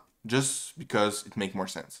comma just because it makes more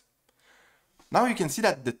sense. Now you can see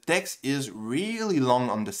that the text is really long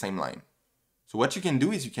on the same line. So what you can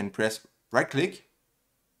do is you can press right click,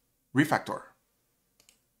 refactor.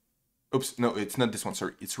 Oops, no, it's not this one,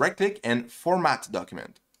 sorry. It's right click and format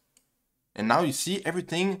document. And now you see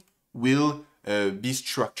everything will be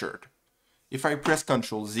structured. If I press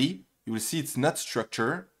Ctrl Z, you will see it's not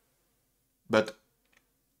structured, but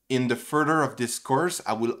in the further of this course,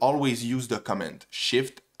 I will always use the command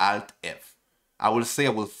Shift Alt F. I will say I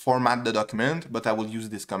will format the document, but I will use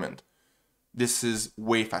this command. This is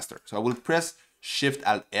way faster. So I will press Shift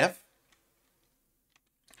Alt F,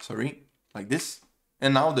 sorry, like this.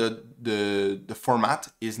 And now the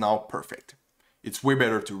format is now perfect. It's way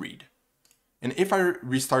better to read. And if I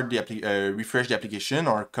restart refresh the application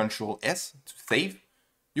or Ctrl S to save,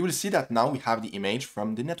 you will see that now we have the image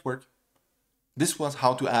from the network. This was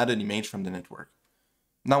how to add an image from the network.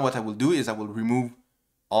 Now what I will do is I will remove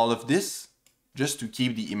all of this just to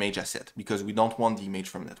keep the image asset because we don't want the image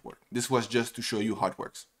from network. This was just to show you how it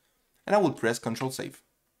works. And I will press Ctrl Save.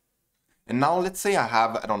 And now let's say I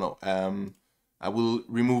have, I don't know, I will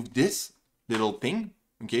remove this little thing,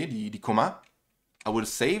 okay, the comma. I will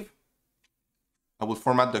save. I will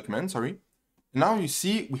format document, sorry. Now you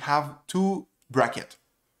see we have two brackets.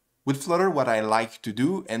 With Flutter, what I like to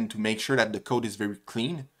do, and to make sure that the code is very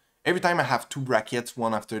clean, every time I have two brackets,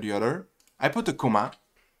 one after the other, I put a comma.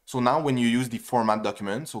 So now when you use the format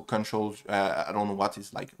document, so Control, I don't know what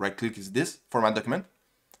is like, right click is this, format document.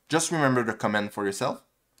 Just remember the command for yourself.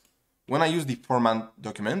 When I use the format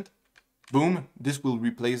document, boom, this will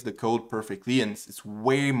replace the code perfectly and it's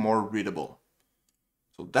way more readable.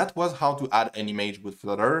 So that was how to add an image with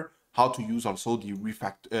Flutter, how to use also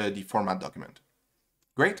the format document.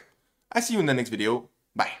 Great. I see you in the next video.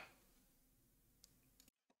 Bye.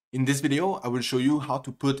 In this video, I will show you how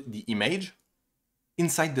to put the image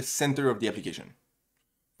inside the center of the application.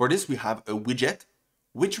 For this, we have a widget,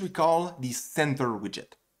 which we call the center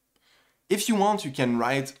widget. If you want, you can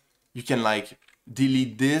like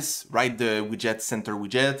delete this, write the widget center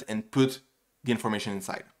widget, and put the information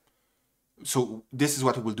inside. So this is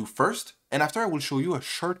what we will do first. And after I will show you a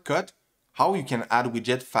shortcut, how you can add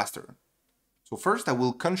widget faster. So first I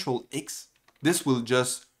will Control X. This will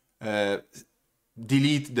just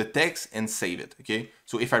delete the text and save it, okay?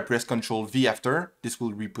 So if I press Control V after, this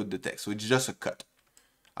will re-put the text. So it's just a cut.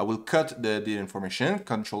 I will cut the information,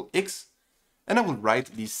 Control X, and I will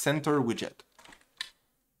write the center widget.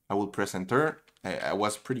 I will press enter. I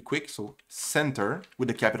was pretty quick, so center with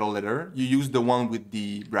the capital letter. You use the one with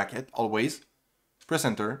the bracket always. Press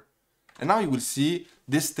enter. And now you will see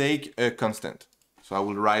this take a constant. So I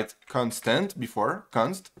will write constant before,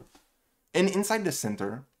 const. And inside the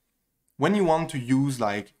center, when you want to use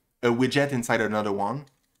like a widget inside another one,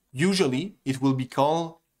 usually it will be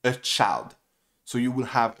called a child. So you will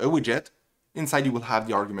have a widget. Inside you will have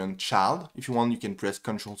the argument child. If you want, you can press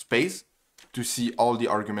Control Space to see all the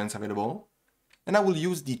arguments available. And I will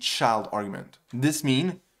use the child argument. This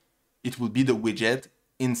means it will be the widget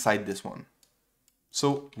inside this one.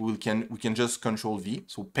 So we can just Control V,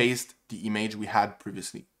 so paste the image we had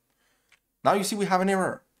previously. Now you see we have an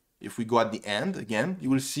error. If we go at the end again, you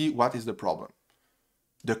will see what is the problem.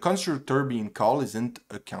 The constructor being called isn't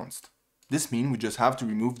a const. This means we just have to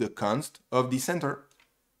remove the const of the center.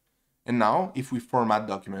 And now if we format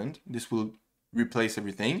document, this will replace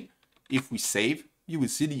everything. If we save, you will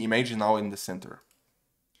see the image now in the center.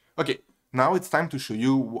 Okay, now it's time to show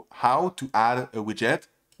you how to add a widget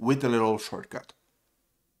with a little shortcut.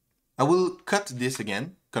 I will cut this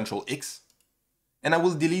again, Control X, and I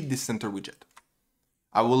will delete this center widget.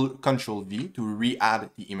 I will Control V to re-add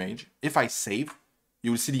the image. If I save,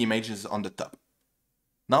 you will see the image is on the top.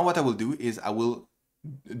 Now what I will do is I will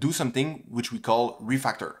do something which we call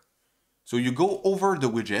refactor. So you go over the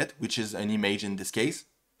widget, which is an image in this case,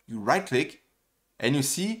 you right click, and you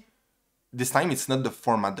see this time it's not the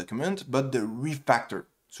format document, but the refactor.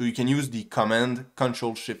 So you can use the command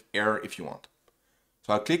Ctrl-Shift-R if you want.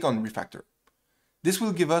 So I'll click on refactor. This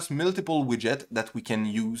will give us multiple widgets that we can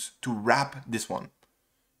use to wrap this one.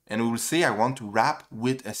 And we will say I want to wrap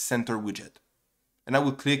with a center widget. And I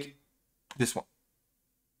will click this one.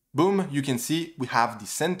 Boom, you can see we have the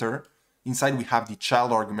center. Inside we have the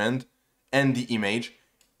child argument and the image.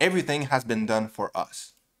 Everything has been done for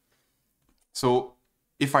us. So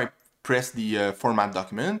if I press the format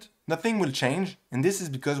document, nothing will change. And this is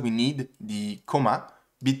because we need the comma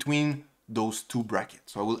between those two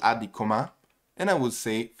brackets. So I will add the comma and I will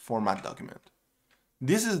say format document.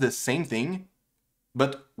 This is the same thing,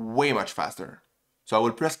 but way much faster. So I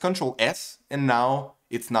will press Ctrl S and now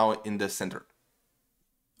it's now in the center.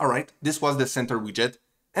 All right, this was the center widget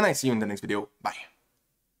and I see you in the next video. Bye.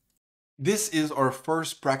 This is our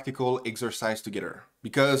first practical exercise together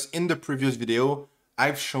because in the previous video,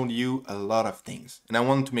 I've shown you a lot of things and I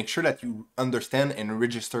want to make sure that you understand and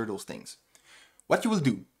register those things. What you will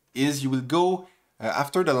do is you will go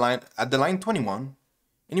after the line, at the line 21,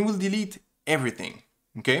 and you will delete everything,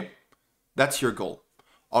 okay? That's your goal.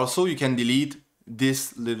 Also, you can delete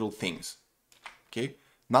these little things, okay?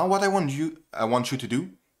 Now what I want you to do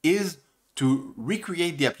is to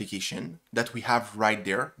recreate the application that we have right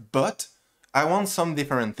there, but I want some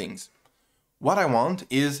different things. What I want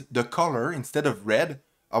is the color, instead of red,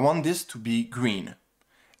 I want this to be green.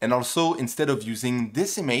 And also, instead of using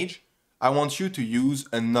this image, I want you to use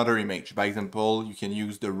another image. By example, you can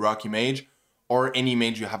use the rock image or any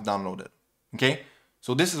image you have downloaded. Okay?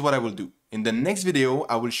 So this is what I will do. In the next video,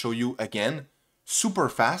 I will show you again super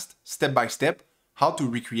fast, step by step, how to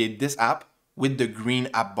recreate this app with the green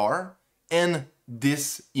app bar and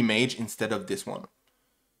this image instead of this one.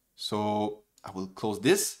 So I will close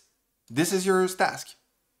this. This is your task.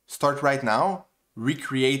 Start right now,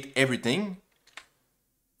 recreate everything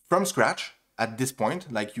from scratch at this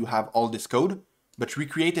point, like you have all this code, but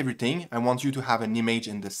recreate everything. I want you to have an image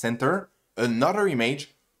in the center, another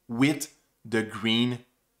image with the green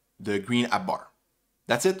app bar.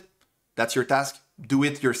 That's it. That's your task. Do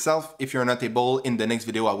it yourself. If you're not able, in the next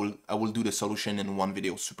video, I will do the solution in one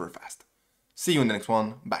video super fast. See you in the next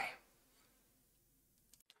one. Bye.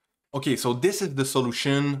 Okay, so this is the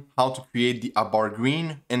solution, how to create the app bar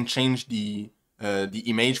green and change the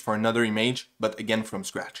image for another image, but again from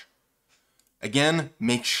scratch. Again,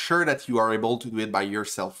 make sure that you are able to do it by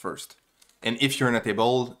yourself first. And if you're not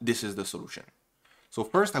able, this is the solution. So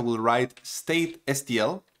first I will write state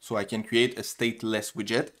STL, so I can create a stateless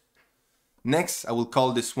widget. Next, I will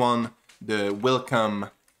call this one the welcome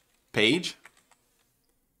page.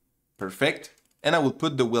 Perfect. And I will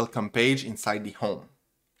put the welcome page inside the home.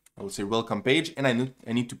 I will say welcome page, and I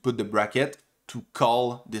need to put the bracket to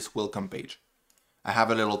call this welcome page. I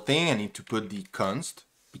have a little thing, I need to put the const,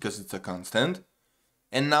 because it's a constant.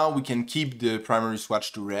 And now we can keep the primary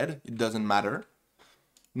swatch to red, it doesn't matter.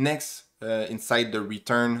 Next, inside the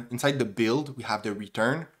return, inside the build, we have the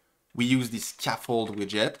return. We use the scaffold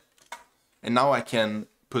widget. And now I can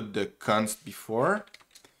put the const before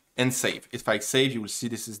and save. If I save, you will see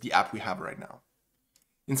this is the app we have right now.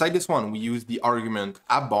 Inside this one, we use the argument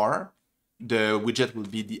app bar. The widget will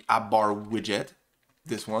be the app bar widget,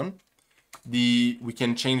 this one. We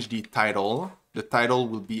can change the title. The title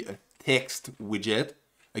will be a text widget.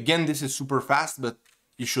 Again, this is super fast, but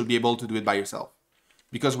you should be able to do it by yourself.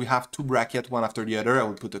 Because we have two brackets, one after the other, I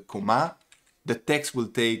will put a comma. The text will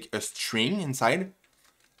take a string inside,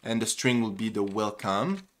 and the string will be the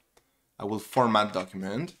welcome. I will format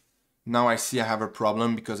document. Now I see I have a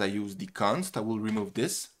problem because I use the const. I will remove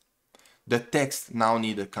this. The text now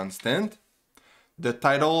need a constant. The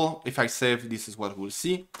title, if I save, this is what we'll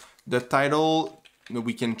see. The title,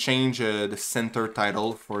 we can change the center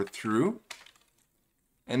title for true.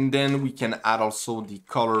 And then we can add also the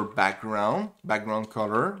color background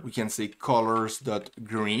color. We can say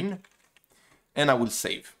colors.green, and I will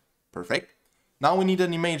save. Perfect. Now we need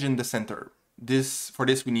an image in the center. For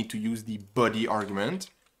this, we need to use the body argument.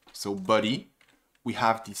 So body, we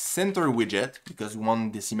have the center widget because we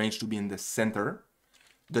want this image to be in the center.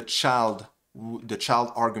 The child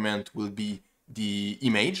argument will be the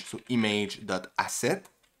image, so image.asset.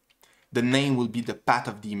 The name will be the path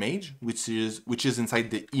of the image, which is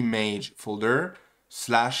inside the image folder /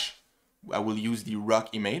 I will use the rock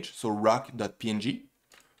image, so rock.png.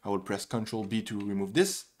 I will press Ctrl B to remove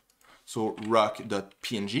this. So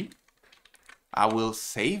rock.png. I will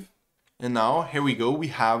save. And now here we go. We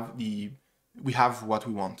have what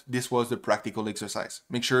we want. This was the practical exercise.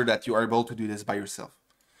 Make sure that you are able to do this by yourself.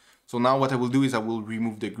 So now what I will do is I will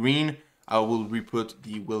remove the green. I will re-put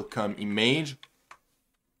the welcome image.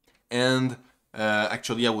 And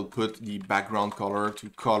actually I will put the background color to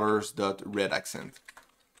colors.red accent.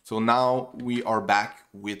 So now we are back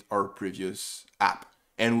with our previous app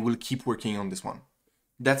and we will keep working on this one.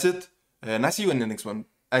 That's it. And I see you in the next one.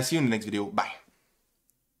 I see you in the next video. Bye.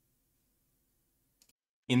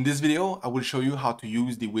 In this video, I will show you how to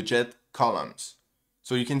use the widget columns.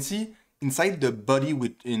 So you can see inside the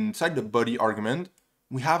body argument,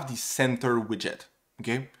 we have the center widget.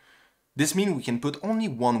 Okay. This means we can put only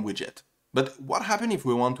one widget. But what happens if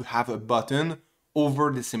we want to have a button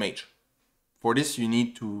over this image? For this, you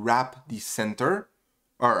need to wrap the center,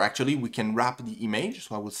 or actually we can wrap the image.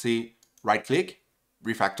 So I will say right click,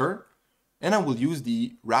 refactor, and I will use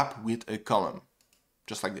the wrap with a column,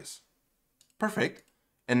 just like this. Perfect.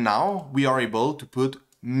 And now we are able to put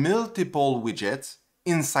multiple widgets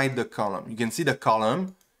inside the column. You can see the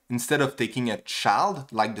column, instead of taking a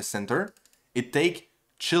child like the center, it takes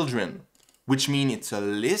children, which means it's a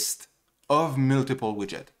list of multiple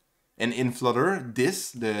widgets. And in Flutter,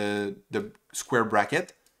 the square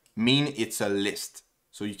bracket, mean it's a list.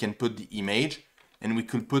 So you can put the image, and we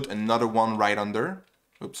could put another one right under.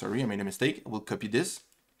 Oops, sorry, I made a mistake. I will copy this.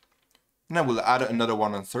 And I will add another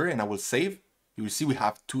one under, and I will save. You will see we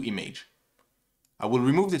have two images. I will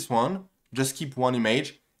remove this one, just keep one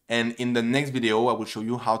image, and in the next video, I will show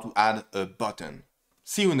you how to add a button.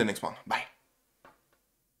 See you in the next one. Bye.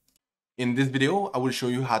 In this video, I will show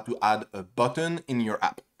you how to add a button in your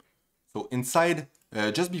app. So inside,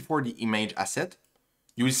 just before the image asset,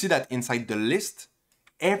 you will see that inside the list,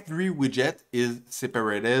 every widget is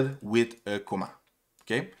separated with a comma.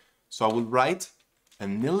 Okay, so I will write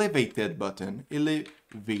an elevated button, You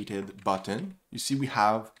see we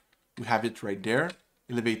have it right there,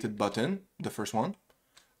 elevated button, the first one.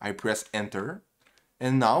 I press enter,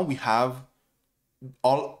 and now we have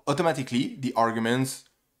automatically the arguments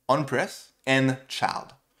onPress and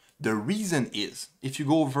child. The reason is, if you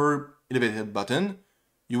go over elevated button,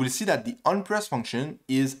 you will see that the onPress function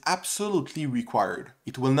is absolutely required.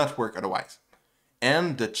 It will not work otherwise.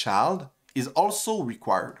 And the child is also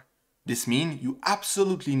required. This means you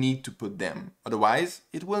absolutely need to put them, otherwise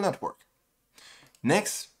it will not work.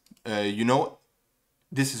 Next,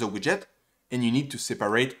 this is a widget, and you need to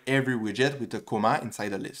separate every widget with a comma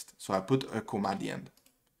inside a list. So I put a comma at the end.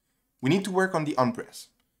 We need to work on the onPress.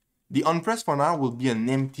 The onPress for now will be an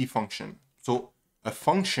empty function. So a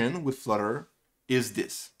function with Flutter is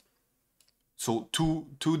this. So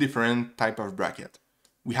two different type of bracket.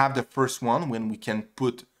 We have the first one when we can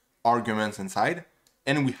put arguments inside,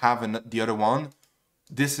 and we have the other one.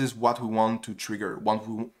 This is what we want to trigger,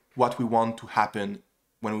 what we want to happen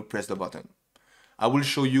when we press the button. I will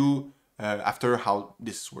show you after how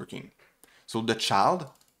this is working. So the child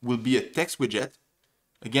will be a text widget.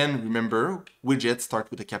 Again, remember, widgets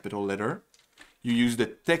start with a capital letter. You use the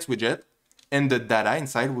text widget, and the data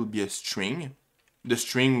inside will be a string. The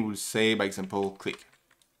string will say, by example, click.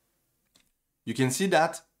 You can see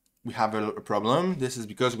that we have a problem. This is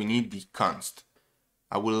because we need the const.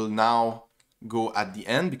 I will now go at the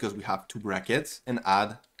end because we have two brackets and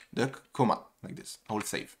add the comma like this. I will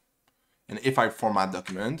save. And if I format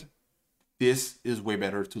document, this is way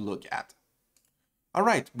better to look at. All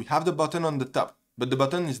right, we have the button on the top, but the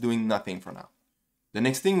button is doing nothing for now. The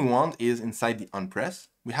next thing we want is inside the onPress.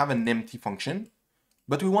 We have an empty function,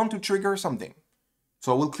 but we want to trigger something.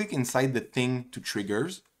 So I will click inside the thing to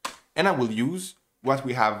triggers, and I will use what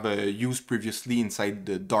we have used previously inside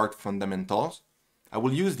the Dart fundamentals. I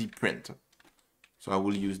will use the print. So I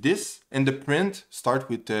will use this, and the print start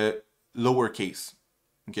with the lowercase.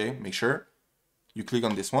 Okay, make sure you click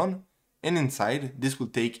on this one, and inside this will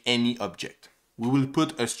take any object. We will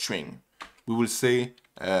put a string. We will say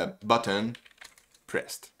button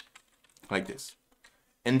pressed like this.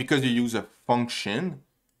 And because you use a function,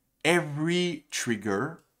 every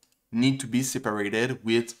trigger need to be separated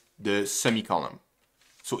with the semicolon.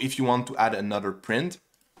 So if you want to add another print,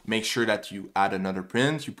 make sure that you add another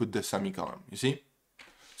print, you put the semicolon, you see?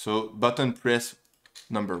 So button press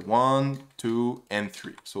number 1, 2, and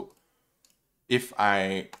 3. So if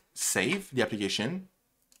I save the application,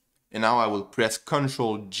 and now I will press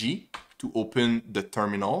Ctrl G to open the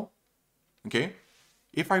terminal, okay?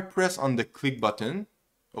 If I press on the click button,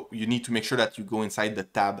 you need to make sure that you go inside the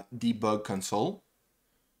tab debug console.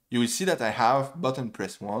 You will see that I have button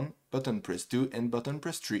press 1, button press 2, and button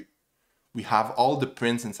press 3. We have all the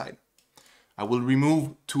prints inside. I will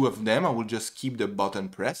remove 2 of them. I will just keep the button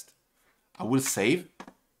pressed. I will save.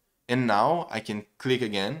 And now I can click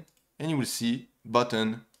again, and you will see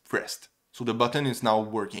button pressed. So the button is now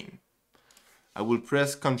working. I will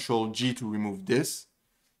press Ctrl G to remove this,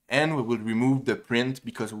 and we will remove the print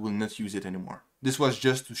because we will not use it anymore. This was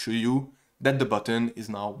just to show you that the button is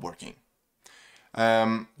now working.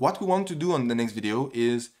 What we want to do on the next video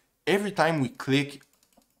is every time we click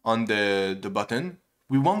on the button,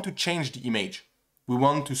 we want to change the image. We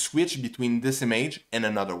want to switch between this image and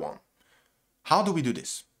another one. How do we do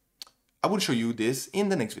this? I will show you this in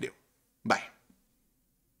the next video. Bye.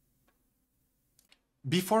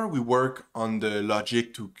 Before we work on the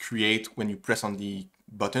logic to create when you press on the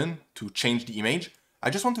button to change the image, I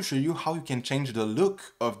just want to show you how you can change the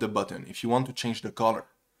look of the button if you want to change the color.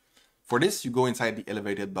 For this, you go inside the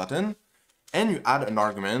elevated button and you add an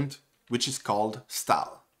argument which is called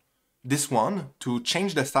style. This one, to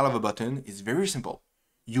change the style of a button, is very simple.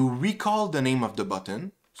 You recall the name of the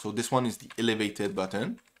button. So this one is the elevated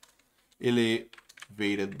button, and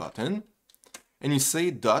you say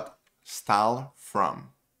dot style from.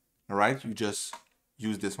 All right, you just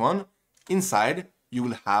use this one. Inside, you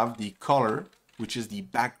will have the color, which is the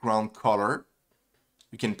background color.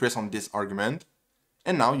 You can press on this argument.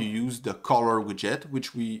 And now you use the color widget, which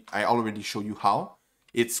I already showed you how.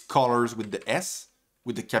 It's colors with the S,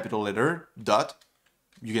 with the capital letter, dot.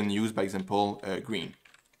 You can use, by example, green.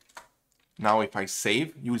 Now if I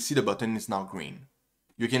save, you will see the button is now green.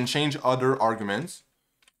 You can change other arguments.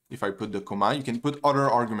 If I put the comma, you can put other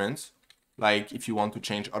arguments, like if you want to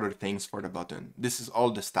change other things for the button. This is all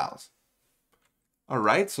the styles. All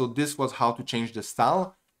right, so this was how to change the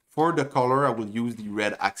style. For the color, I will use the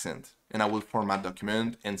red accent, and I will format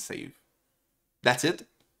document and save. That's it.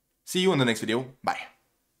 See you in the next video. Bye.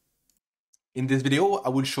 In this video, I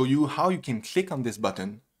will show you how you can click on this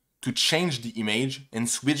button to change the image and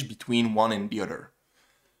switch between one and the other.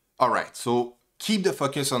 All right, so keep the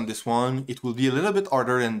focus on this one. It will be a little bit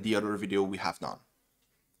harder than the other video we have done.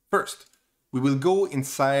 First, we will go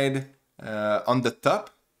inside on the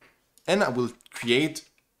top, and I will create,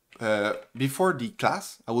 before the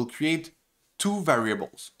class, I will create two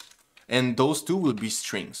variables. And those two will be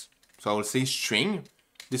strings. So I will say string.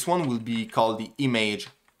 This one will be called the image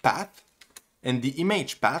path. And the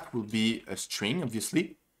image path will be a string,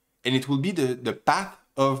 obviously. And it will be the path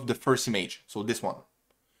of the first image. So this one.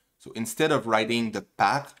 So instead of writing the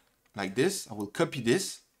path like this, I will copy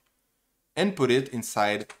this and put it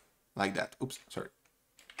inside like that. Oops, sorry.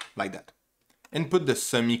 Like that. And put the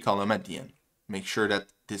semicolon at the end. Make sure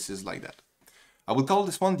that this is like that. I will call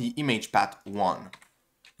this one the image path 1.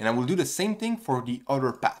 And I will do the same thing for the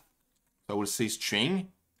other path. So I will say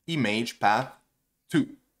string image path 2.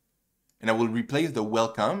 And I will replace the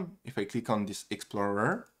welcome. If I click on this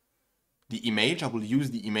explorer, the image, I will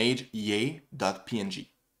use the image yay.png.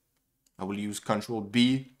 I will use Ctrl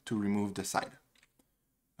B to remove the side.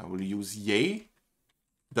 I will use yay.png.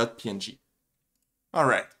 All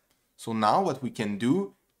right. So now what we can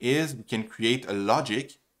do is we can create a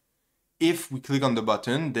logic. If we click on the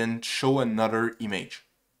button, then show another image.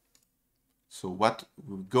 So what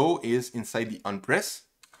we go is inside the onPress.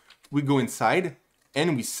 We go inside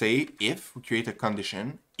and we say if, we create a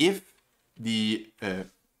condition, if the,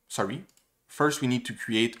 first we need to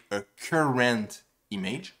create a current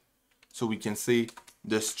image. So we can say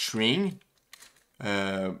the string, we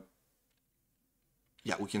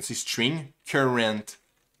can say string current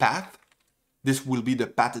path. This will be the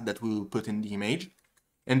path that we will put in the image.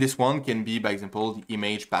 And this one can be, by example, the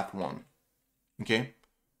image path 1. Okay.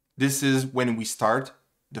 This is when we start,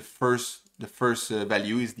 the first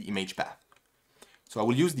value is the image path. So I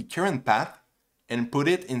will use the current path and put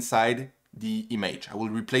it inside the image. I will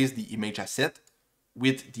replace the image asset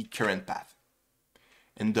with the current path.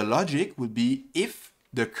 And the logic will be if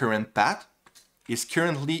the current path is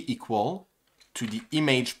currently equal to the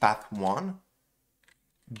image path 1,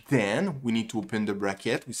 then we need to open the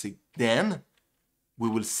bracket. We say then we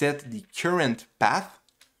will set the current path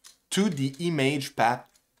to the image path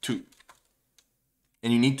 2.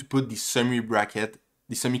 And you need to put the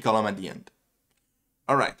semicolon at the end.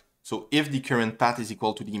 All right, so if the current path is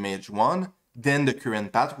equal to the image 1, then the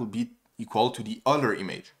current path will be equal to the other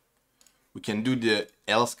image. We can do the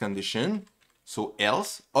else condition. So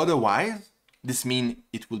else, otherwise, this means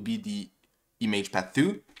it will be the image path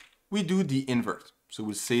 2. We do the invert. So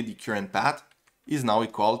we'll say the current path is now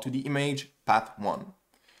equal to the image path 1.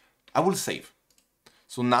 I will save.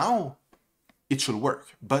 So now it should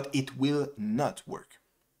work, but it will not work.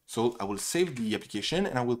 So I will save the application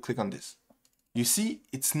and I will click on this. You see,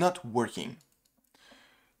 it's not working,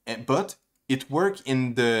 but it works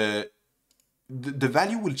in the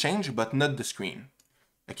value will change, but not the screen.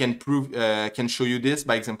 I can show you this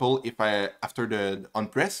by example. If after the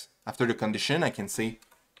onPress, after the condition, I can say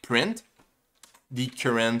print the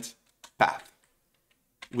current path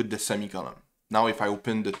with the semicolon. Now, if I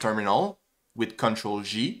open the terminal with Ctrl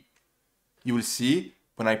G, you will see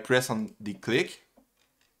when I press on the click,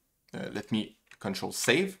 let me Ctrl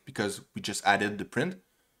save because we just added the print.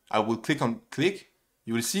 I will click on click.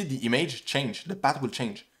 You will see the image change. The path will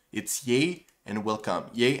change. It's yay and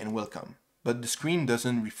welcome, but the screen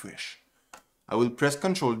doesn't refresh. I will press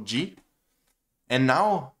Ctrl G, and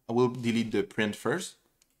now I will delete the print first.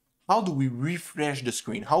 How do we refresh the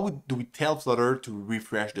screen? How do we tell Flutter to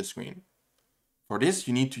refresh the screen? For this,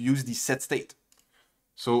 you need to use the set state.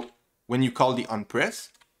 So when you call the onPress,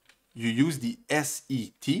 you use the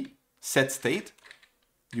set state.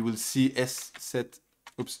 You will see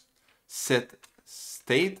set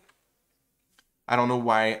state. I don't know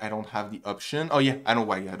why I don't have the option. Oh yeah, I know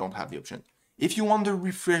why I don't have the option. If you want to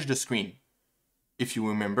refresh the screen, if you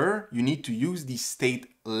remember, you need to use the stateful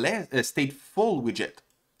widget.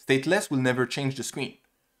 Stateless will never change the screen.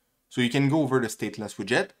 So you can go over the stateless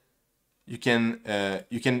widget. You can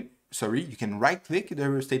right click the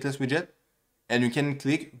stateless widget and you can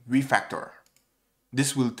click refactor.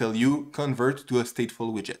 This will tell you convert to a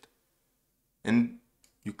stateful widget. And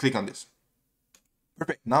you click on this.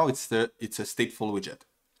 Perfect. Now it's a stateful widget.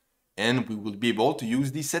 And we will be able to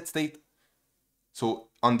use the set state. So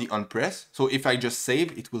on the onPress, so if I just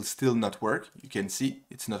save, it will still not work. You can see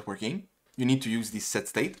it's not working. You need to use the set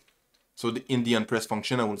state. So in the onPress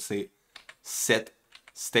function, I will say set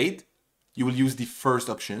state. You will use the first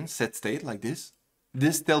option, set state, like this.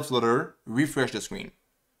 This tells Flutter, refresh the screen.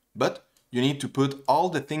 But you need to put all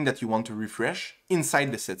the things that you want to refresh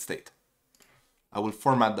inside the set state. I will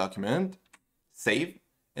format document, save,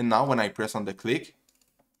 and now when I press on the click,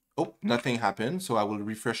 oh, nothing happened, so I will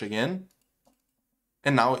refresh again.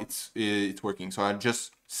 And now it's working. So I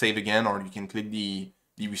just save again, or you can click the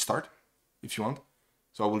restart if you want.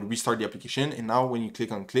 So I will restart the application, and now when you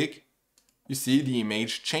click on click, you see the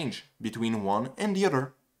image change between one and the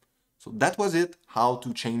other. So that was it, how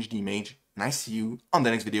to change the image, and I see you on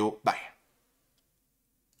the next video. Bye.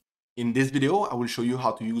 In this video, I will show you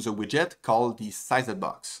how to use a widget called the sized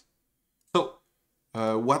box. So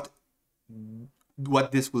what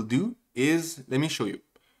this will do is, let me show you.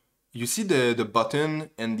 You see the button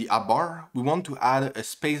and the up bar? We want to add a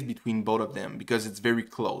space between both of them because it's very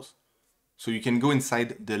close. So you can go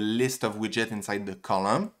inside the list of widgets inside the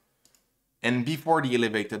column, and before the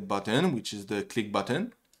elevated button, which is the click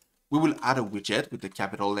button, we will add a widget with the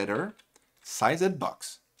capital letter, sized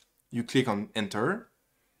box. You click on enter,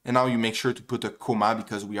 and now you make sure to put a comma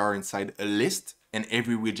because we are inside a list and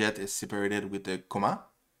every widget is separated with a comma.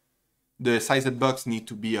 The sized box needs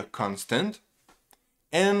to be a constant,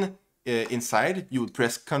 and inside you would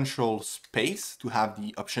press Control space to have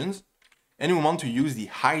the options, and we want to use the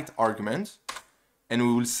height argument, and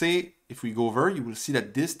we will say, if we go over, you will see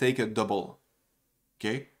that this take a double.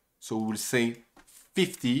 Okay, so we will say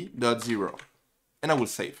 50.0, and I will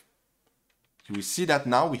save. You will see that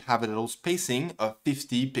now we have a little spacing of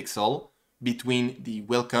 50 pixels between the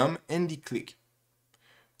welcome and the click.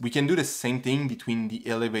 We can do the same thing between the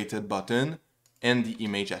elevated button and the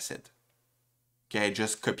image asset. Okay, I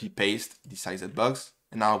just copy paste the sized box,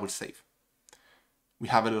 and now I will save. We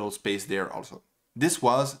have a little space there also. This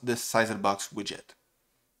was the sized box widget.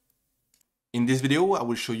 In this video, I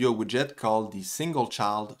will show you a widget called the single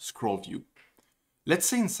child scroll view. Let's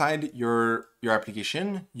say inside your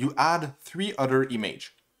application, you add 3 other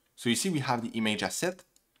images. So you see we have the image asset.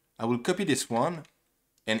 I will copy this one,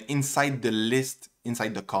 and inside the list,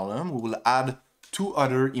 inside the column, we will add 2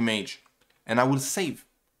 other images, and I will save.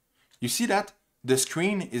 You see that the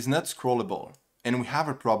screen is not scrollable, and we have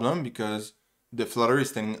a problem because the Flutter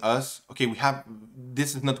is telling us, okay,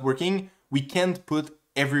 this is not working. We can't put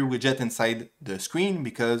every widget inside the screen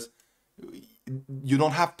because you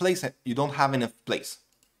don't have enough place.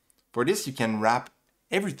 For this, you can wrap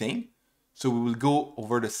everything. So we will go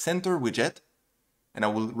over the center widget, and I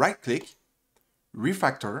will right click,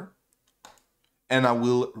 refactor, and I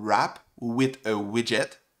will wrap with a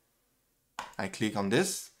widget. I click on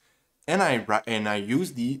this, and I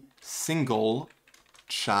use the single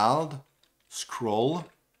child scroll,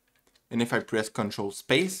 and if I press Control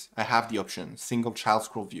space, I have the option single child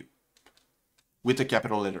scroll view with a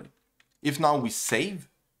capital letter. If now we save,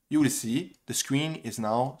 you will see the screen is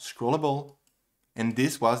now scrollable, and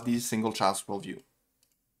this was the single child scroll view.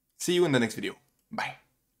 See you in the next video. Bye.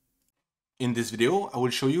 In this video, I will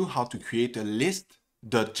show you how to create a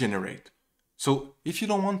list.generate. So if you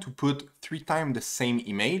don't want to put 3 times the same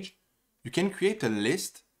image, you can create a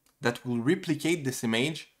list that will replicate this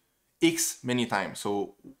image X many times.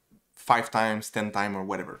 So 5 times, 10 times, or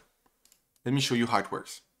whatever. Let me show you how it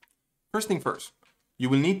works. First thing first, you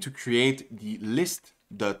will need to create the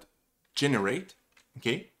list.generate,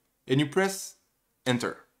 okay? And you press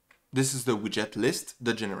enter. This is the widget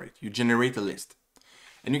list.generate. You generate a list.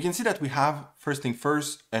 And you can see that we have, first thing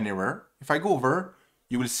first, an error. If I go over,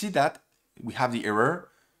 you will see that we have the error.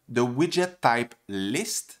 The widget type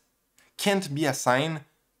list can't be assigned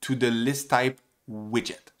to the list type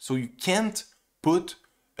widget. So you can't put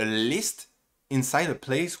a list inside a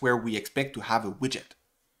place where we expect to have a widget.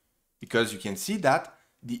 Because you can see that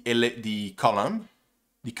the column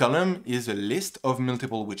is a list of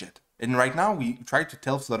multiple widgets. And right now we try to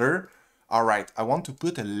tell Flutter, all right, I want to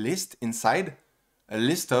put a list inside a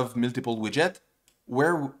list of multiple widgets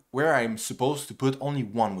where I'm supposed to put only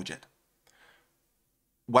one widget.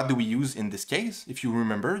 What do we use in this case? If you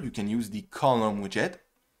remember, you can use the column widget.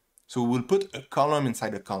 So we'll put a column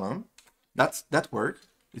inside a column. That works.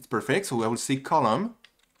 It's perfect. So I will say column.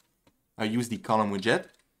 I use the column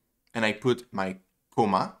widget, and I put my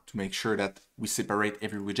comma to make sure that we separate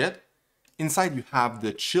every widget. Inside you have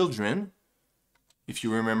the children. If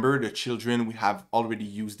you remember the children, we have already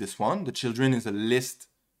used this one. The children is a list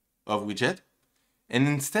of widget. And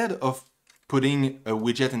instead of putting a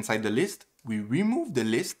widget inside the list, we remove the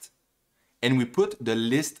list and we put the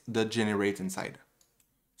list.generate inside.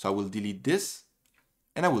 So I will delete this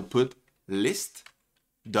and I will put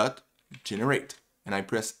list.generate. And I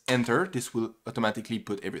press enter. This will automatically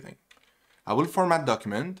put everything. I will format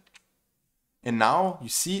document. And now you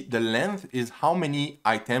see the length is how many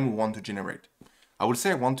items we want to generate. I will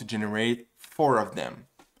say I want to generate 4 of them.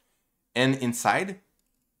 And inside,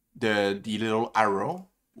 the little arrow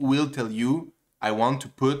will tell you, I want to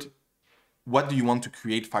put, what do you want to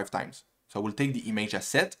create 5 times? So I will take the image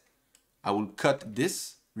asset. I will cut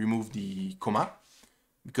this, remove the comma.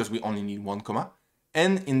 because we only need one comma.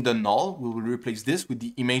 And in the null, we will replace this with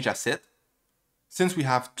the image asset. Since we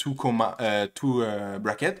have two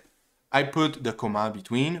bracket, I put the comma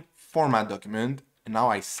between format document, and now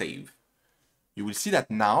I save. You will see that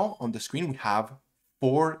now on the screen we have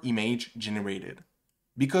 4 images generated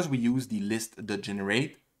because we use the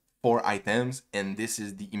list.generate 4 items, and this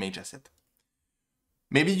is the image asset.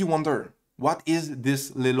 Maybe you wonder, what is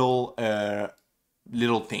this little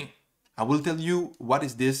thing? I will tell you what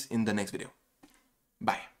is this in the next video.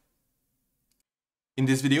 Bye. In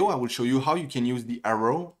this video, I will show you how you can use the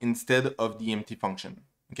arrow instead of the empty function.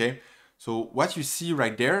 Okay, so what you see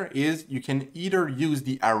right there is you can either use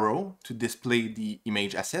the arrow to display the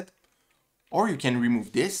image asset, or you can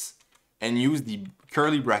remove this and use the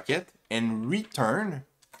curly bracket and return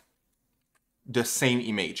the same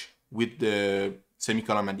image with the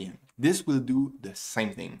semicolon at the end. This will do the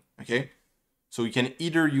same thing, okay? So you can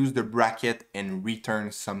either use the bracket and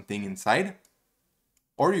return something inside,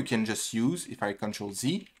 or you can just use, if I Control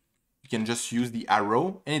Z, you can just use the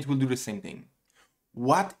arrow and it will do the same thing.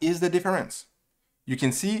 What is the difference? You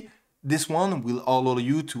can see this one will allow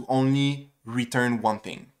you to only return one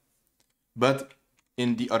thing. But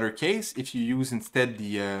in the other case, if you use instead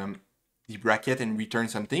the bracket and return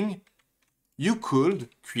something, you could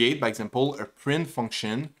create, by example, a print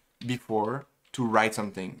function before to write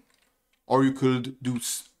something. Or you could do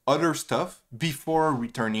other stuff before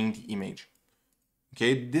returning the image.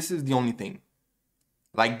 Okay, this is the only thing.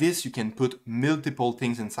 Like this, you can put multiple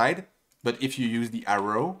things inside, but if you use the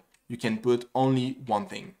arrow, you can put only one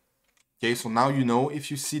thing. Okay, so now you know, if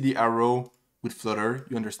you see the arrow with Flutter,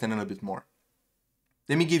 you understand a little bit more.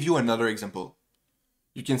 Let me give you another example.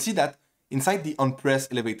 You can see that inside the onPress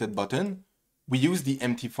elevated button, we use the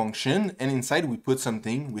empty function, and inside we put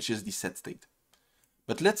something, which is the set state.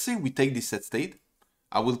 But let's say we take the set state,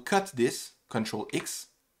 I will cut this, Control X,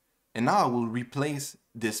 and now I will replace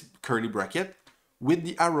this curly bracket with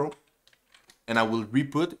the arrow, and I will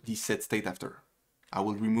re-put the set state after. I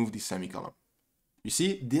will remove the semicolon. You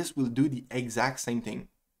see, this will do the exact same thing.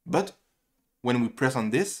 But when we press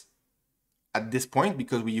on this, at this point,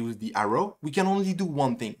 because we use the arrow, we can only do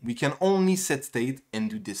one thing. We can only set state and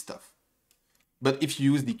do this stuff. But if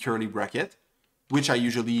you use the curly bracket, which I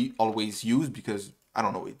usually always use because, I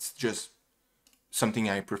don't know, it's just something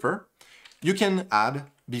I prefer, you can add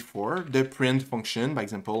before the print function, by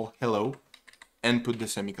example, hello, and put the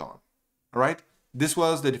semicolon. All right? This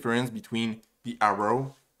was the difference between the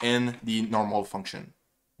arrow and the normal function.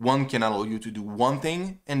 One can allow you to do one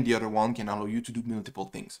thing, and the other one can allow you to do multiple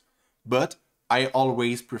things. But I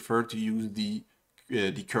always prefer to use the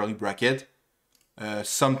curly bracket.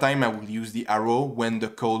 Sometime I will use the arrow when the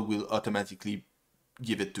code will automatically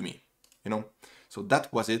give it to me, you know? So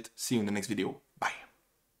that was it. See you in the next video. Bye.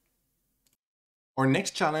 Our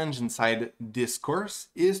next challenge inside this course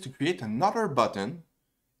is to create another button,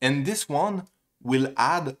 and this one will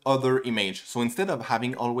add other image. So instead of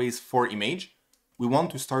having always 4 images, we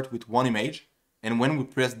want to start with 1 image, and when we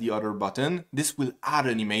press the other button, this will add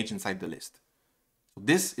an image inside the list. So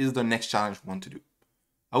this is the next challenge we want to do.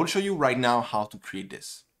 I will show you right now how to create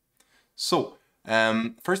this. So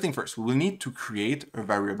first thing first, we will need to create a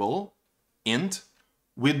variable int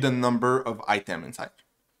with the number of items inside.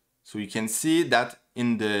 So you can see that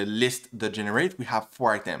in the list.generate, we have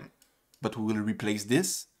 4 items, but we will replace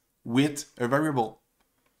this with a variable.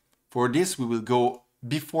 For this, we will go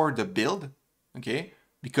before the build, okay?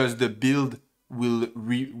 Because the build will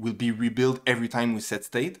be rebuilt every time we set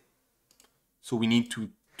state. So we need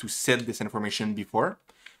to set this information before.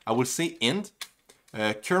 I will say int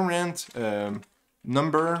current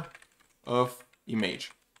number of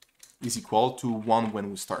image is equal to 1 when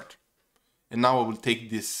we start. And now I will take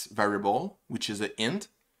this variable, which is an int.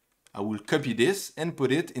 I will copy this and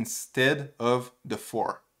put it instead of the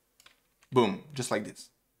 4. Boom, just like this.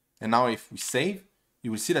 And now if we save,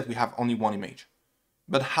 you will see that we have only 1 image.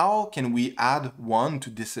 But how can we add 1 to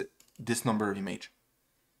this number of image?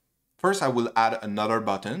 First, I will add another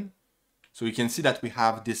button. So you can see that we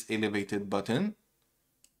have this elevated button.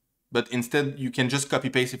 But instead, you can just copy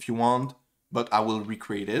paste if you want, but I will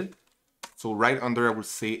recreate it. So right under, I will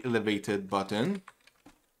say elevated button.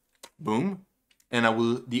 Boom. And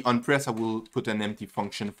the onPress, I will put an empty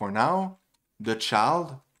function for now. The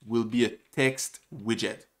child will be a text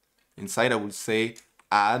widget. Inside, I will say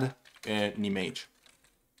add an image.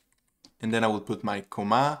 And then I will put my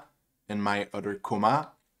comma and my other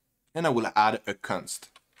comma, and I will add a const.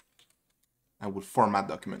 I will format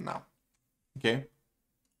document now. Okay.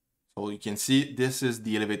 So you can see this is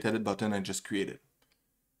the elevated button I just created.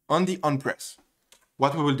 On the onPress,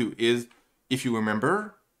 what we will do is, if you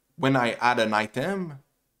remember, when I add an item,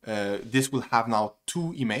 this will have now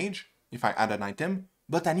 2 images if I add an item,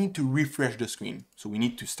 but I need to refresh the screen. So we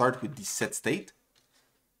need to start with the set state,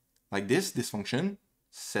 like this function,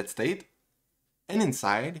 set state, and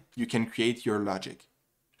inside you can create your logic.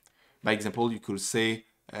 By example, you could say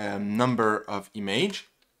number of image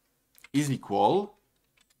is equal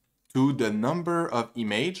to the number of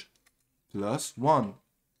image plus 1,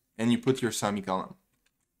 and you put your semicolon.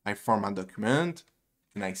 I format document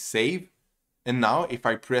and I save, and now if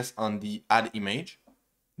I press on the add image,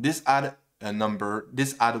 this add a number,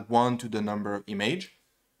 this add 1 to the number of image,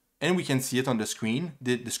 and we can see it on the screen.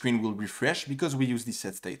 The screen will refresh because we use the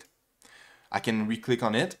set state. I can re-click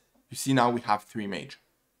on it. You see now we have 3 images.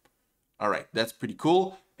 All right, that's pretty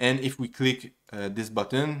cool. And if we click this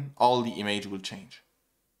button, all the image will change.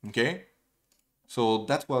 Okay, so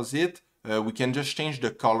that was it. We can just change the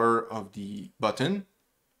color of the button.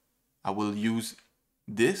 I will use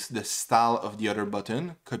this, the style of the other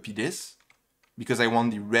button, copy this, because I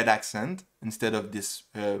want the red accent instead of this,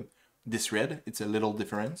 this red. It's a little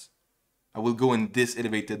difference. I will go in this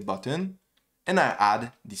elevated button and I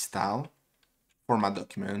add the style, format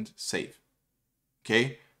document, save.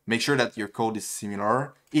 Okay, make sure that your code is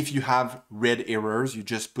similar. If you have red errors, you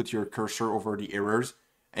just put your cursor over the errors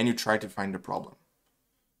and you try to find the problem.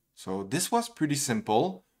 So this was pretty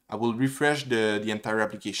simple. I will refresh the entire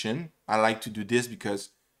application. I like to do this because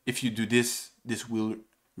if you do this, this will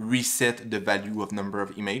reset the value of number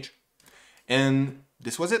of image. And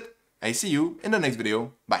this was it. I see you in the next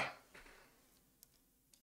video. Bye.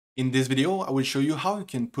 In this video, I will show you how you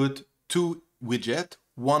can put 2 widgets,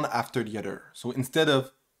 one after the other. So instead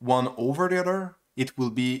of one over the other, it will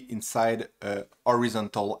be inside a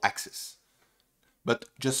horizontal axis. But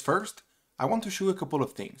just first, I want to show you a couple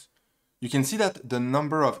of things. You can see that the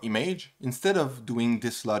number of image, instead of doing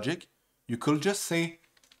this logic, you could just say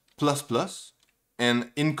plus plus,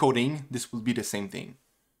 and in coding, this will be the same thing.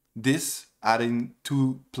 This adding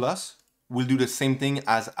 2 plus will do the same thing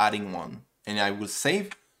as adding 1, and I will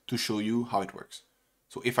save to show you how it works.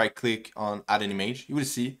 So if I click on add an image, you will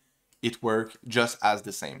see it works just as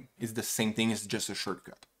the same. It's the same thing, it's just a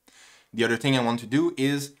shortcut. The other thing I want to do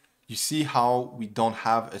is, you see how we don't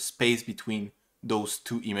have a space between those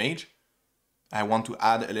 2 images? I want to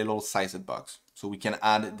add a little sized box. So we can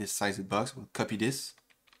add this sized box, we'll copy this,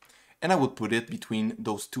 and I will put it between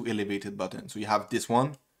those 2 elevated buttons. So you have this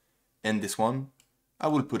one and this one. I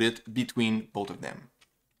will put it between both of them,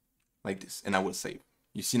 like this, and I will save.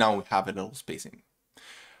 You see now we have a little spacing.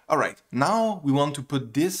 All right, now we want to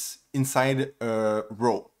put this inside a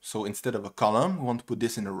row. So instead of a column, we want to put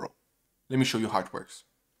this in a row. Let me show you how it works.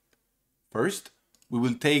 First, we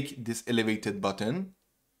will take this elevated button,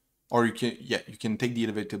 or you can take the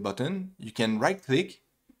elevated button, you can right click,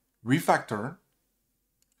 refactor,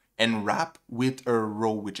 and wrap with a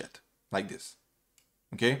row widget, like this.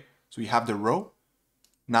 Okay, so you have the row.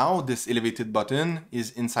 Now this elevated button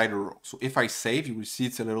is inside a row. So if I save, you will see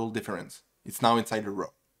it's a little difference. It's now inside a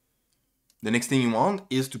row. The next thing you want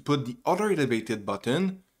is to put the other elevated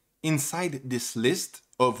button inside this list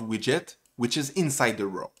of widget, which is inside the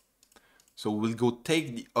row. So we'll go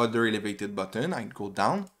take the other elevated button, I go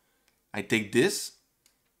down, I take this,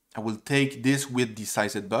 I will take this with the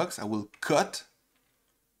sized box, I will cut,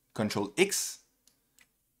 Control X,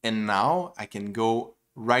 and now I can go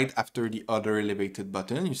right after the other elevated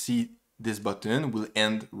button. You see this button will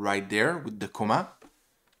end right there with the comma,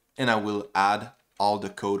 and I will add all the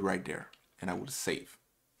code right there, and I will save.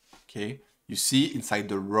 Okay, you see inside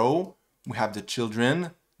the row, we have the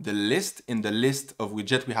children, the list. In the list of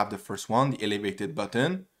widget, we have the first one, the elevated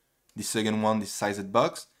button, the second one, the sized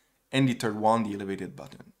box, and the third one, the elevated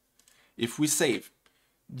button. If we save,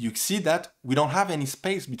 you see that we don't have any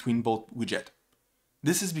space between both widgets.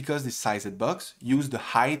 This is because the sized box used the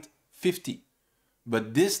height 50,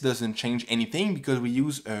 but this doesn't change anything because we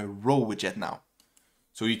use a row widget now.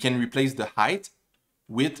 So you can replace the height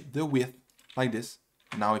with the width, like this.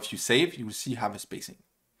 Now if you save, you will see you have a spacing.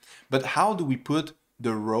 But how do we put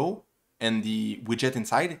the row and the widget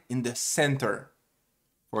inside? In the center.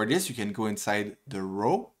 For this, you can go inside the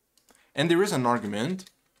row, and there is an argument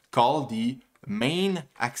called the main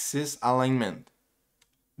axis alignment.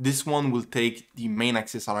 This one will take the main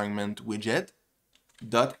axis alignment widget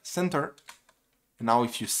dot center. And now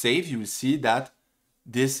if you save, you will see that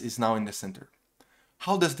this is now in the center.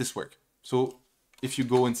 How does this work? So if you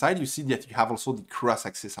go inside, you see that you have also the cross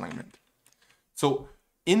axis alignment. So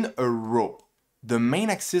in a row, the main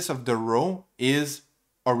axis of the row is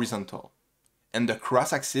horizontal and the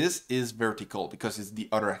cross axis is vertical because it's the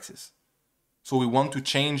other axis. So we want to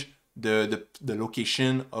change the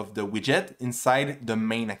location of the widget inside the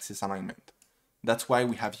main axis alignment. That's why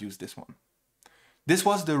we have used this one. This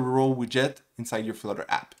was the row widget inside your Flutter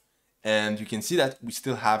app. And you can see that we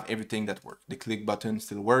still have everything that works. The click button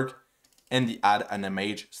still works, and the add an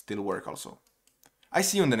image still work also. I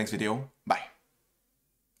see you in the next video. Bye.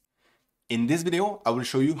 In this video, I will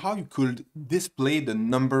show you how you could display the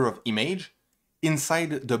number of image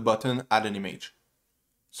inside the button add an image.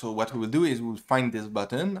 So what we will do is we'll find this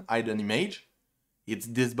button, add an image. It's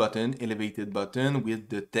this button, elevated button with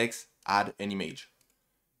the text add an image.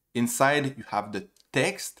 Inside you have the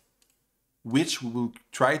text, which we will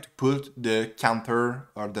try to put the counter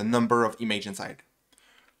or the number of image inside.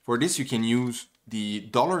 For this, you can use the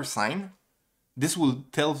 $sign. This will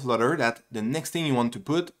tell Flutter that the next thing you want to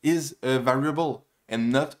put is a variable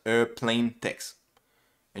and not a plain text.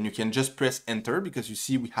 And you can just press enter because you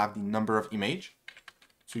see we have the number of image.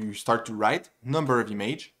 So you start to write number of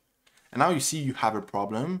image. And now you see you have a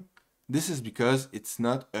problem. This is because it's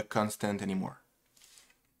not a constant anymore.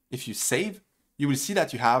 If you save, you will see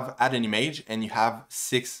that you have add an image and you have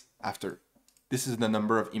 6 after. This is the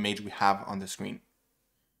number of image we have on the screen.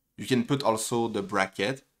 You can put also the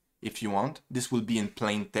bracket if you want. This will be in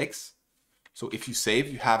plain text. So if you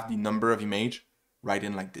save, you have the number of image right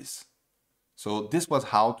in like this. So this was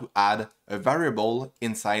how to add a variable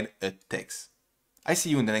inside a text. I see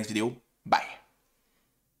you in the next video. Bye.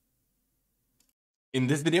 In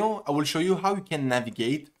this video, I will show you how you can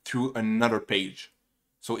navigate through another page.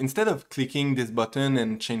 So instead of clicking this button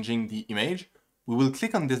and changing the image, we will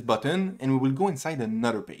click on this button and we will go inside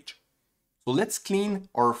another page. So let's clean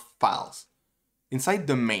our files inside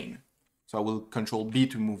the main. So I will Control B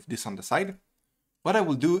to move this on the side. What I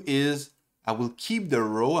will do is I will keep the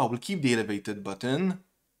row, I will keep the elevated button.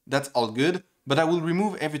 That's all good, but I will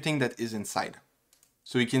remove everything that is inside.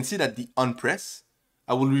 So you can see that the onPress,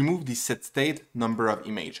 I will remove the set state number of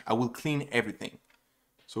image. I will clean everything.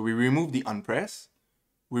 So we remove the onPress.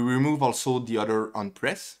 We remove also the other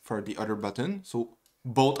onPress for the other button. So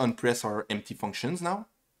both onPress are empty functions now.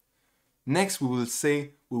 Next, we will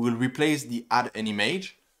say we will replace the add an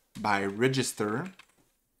image by register.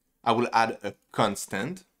 I will add a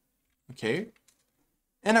constant, okay?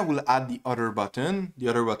 And I will add the other button. The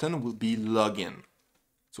other button will be login.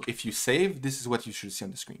 So if you save, this is what you should see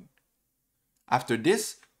on the screen. After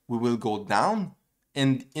this, we will go down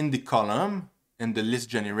and in the column and the list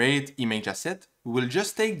generate image asset, we will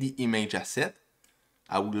just take the image asset.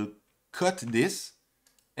 I will cut this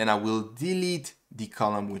and I will delete the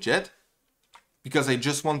column widget because I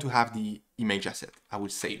just want to have the image asset. I will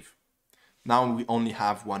save. Now we only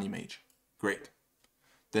have one image. Great.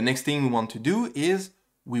 The next thing we want to do is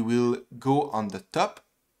we will go on the top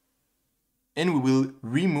and we will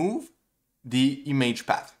remove the image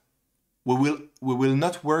path. We will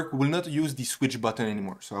not use the switch button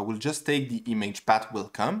anymore. So I will just take the image path will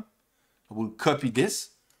come. I will copy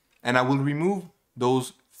this and I will remove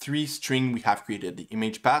those 3 strings we have created, the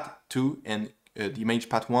image path 2 and the image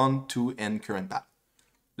path 1, 2 and current path.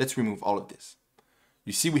 Let's remove all of this.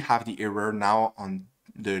 You see we have the error now on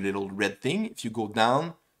the little red thing. If you go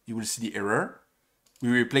down, you will see the error. We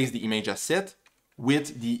replace the image asset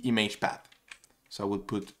with the image path. So I will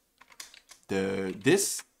put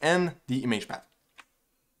this and the image path.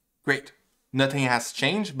 Great. Nothing has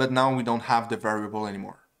changed, but now we don't have the variable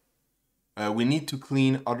anymore. We need to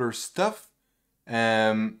clean other stuff.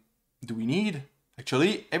 Do we need?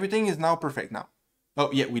 Actually, everything is now perfect now. Oh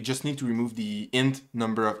yeah, we just need to remove the int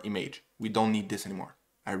number of image. We don't need this anymore.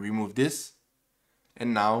 I remove this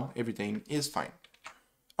and now everything is fine.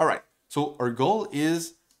 All right, so our goal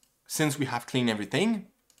is, since we have cleaned everything,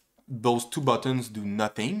 those 2 buttons do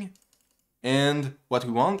nothing. And what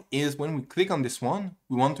we want is when we click on this one,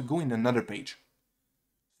 we want to go in another page.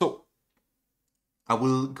 So I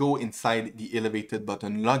will go inside the elevated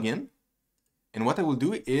button login. And what I will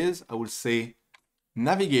do is I will say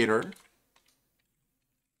navigator.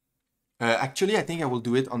 Actually, I think I will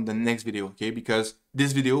do it on the next video, okay? Because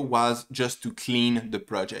this video was just to clean the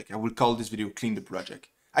project. I will call this video clean the project.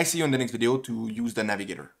 I see you in the next video to use the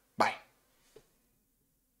navigator. Bye.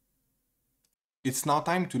 It's now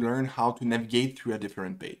time to learn how to navigate through a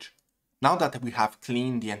different page. Now that we have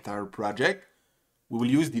cleaned the entire project, we will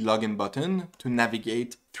use the login button to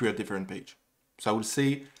navigate through a different page. So I will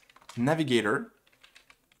say navigator.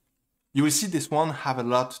 You will see this one have a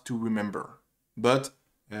lot to remember, but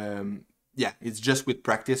yeah, it's just with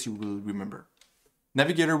practice you will remember.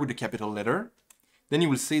 Navigator with a capital letter. Then you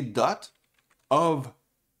will say dot of,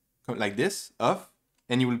 like this, of,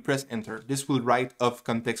 and you will press enter. This will write of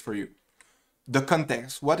context for you. The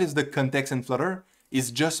context, what is the context in Flutter?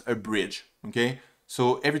 Is just a bridge, okay?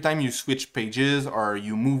 So every time you switch pages or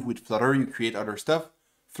you move with Flutter, you create other stuff,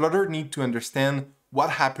 Flutter needs to understand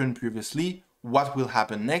what happened previously, what will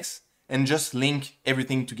happen next, and just link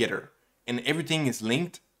everything together. And everything is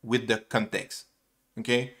linked with the context,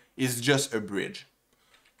 okay? It's just a bridge.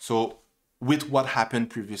 So with what happened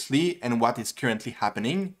previously and what is currently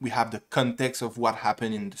happening, we have the context of what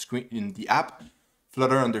happened in the screen, in the app.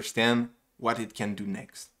 Flutter understand what it can do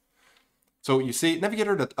next. So you say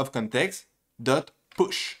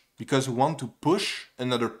navigator.ofContext.push because we want to push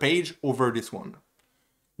another page over this one.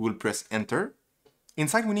 We'll press enter.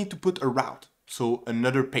 Inside we need to put a route, so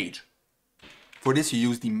another page. For this you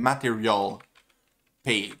use the material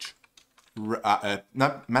page,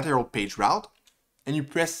 material page route, and you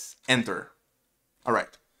press enter. All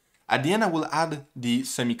right. At the end I will add the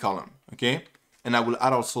semicolon, okay? And I will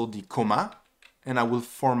add also the comma, and I will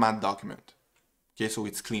format document. Okay, so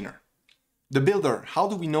it's cleaner. The builder, how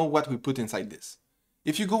do we know what we put inside this?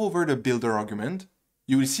 If you go over the builder argument,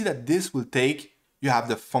 you will see that this will take, you have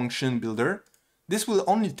the function builder. This will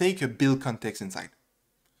only take a build context inside.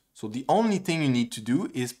 So the only thing you need to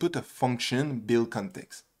do is put a function build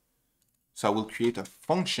context. So I will create a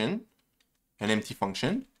function, an empty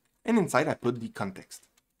function, and inside I put the context.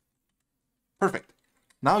 Perfect.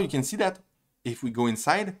 Now you can see that if we go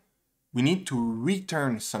inside, we need to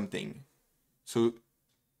return something. So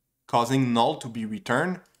causing null to be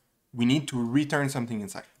returned, we need to return something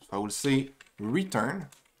inside. So I will say return,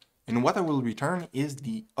 and what I will return is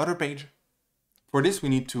the other page. For this, we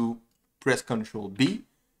need to press Ctrl B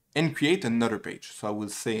and create another page. So I will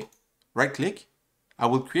say right click, I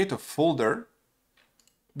will create a folder.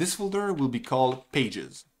 This folder will be called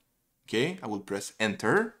pages. Okay, I will press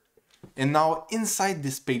enter. And now inside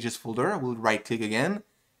this pages folder, I will right click again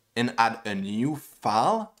and add a new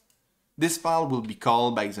file. This file will be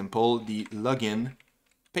called, by example, the login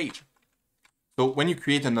page. So when you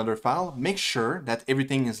create another file, make sure that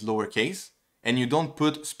everything is lowercase and you don't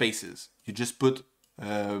put spaces. You just put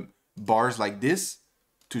bars like this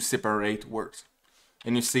to separate words.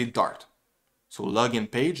 And you say Dart. So login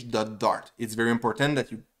page.dart. It's very important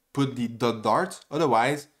that you put the .dart,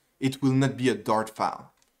 otherwise it will not be a Dart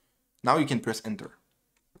file. Now you can press enter.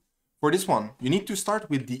 For this one, you need to start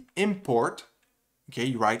with the import. Okay,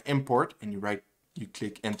 you write import and you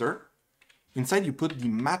click enter. Inside you put the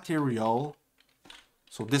material.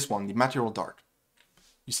 So this one, the material Dart.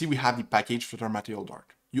 You see we have the package Flutter material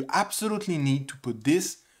Dart. You absolutely need to put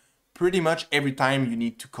this pretty much every time you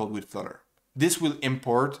need to code with Flutter. This will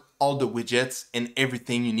import all the widgets and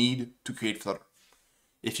everything you need to create Flutter.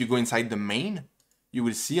 If you go inside the main, you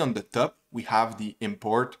will see on the top, we have the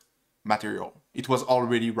import material. It was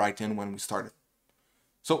already written when we started.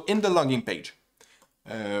 So in the login page,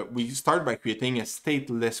 we start by creating a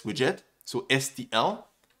stateless widget. So STL,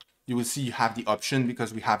 you will see you have the option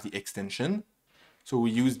because we have the extension. So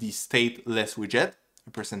we use the stateless widget,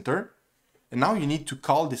 press enter. And now you need to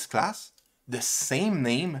call this class the same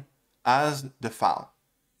name as the file.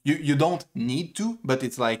 You don't need to, but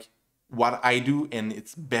it's like what I do and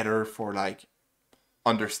it's better for like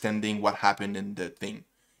understanding what happened in the thing.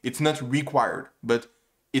 It's not required, but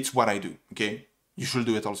it's what I do, okay? You should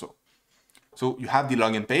do it also. So you have the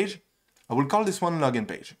login page. I will call this one login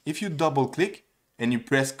page. If you double click and you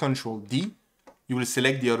press Ctrl D, you will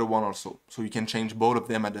select the other one also. So you can change both of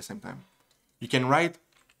them at the same time. You can write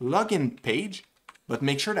login page, but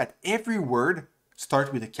make sure that every word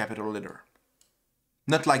starts with a capital letter.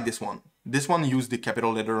 Not like this one. This one uses the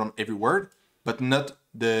capital letter on every word, but not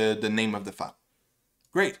the name of the file.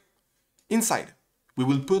 Great. Inside, we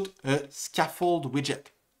will put a scaffold widget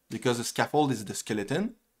because the scaffold is the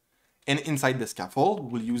skeleton. And inside the scaffold,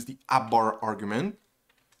 we will use the appbar argument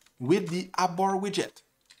with the appbar widget.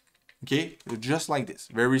 Okay, just like this,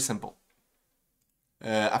 very simple.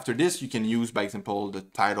 After this, you can use, by example, the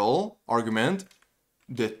title argument,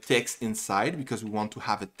 the text inside because we want to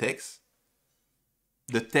have a text.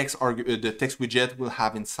 The text widget will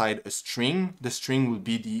have inside a string. The string will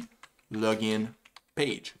be the login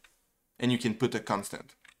page. And you can put a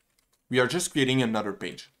constant. We are just creating another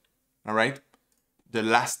page. All right. The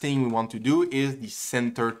last thing we want to do is the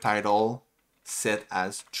center title set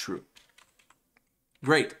as true.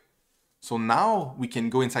 Great. So now we can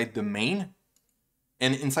go inside the main.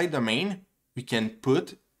 And inside the main, we can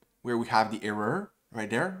put where we have the error right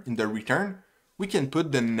there in the return. We can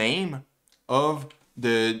put the name of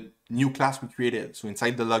the new class we created. So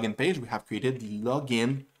inside the login page, we have created the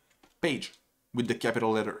login page with the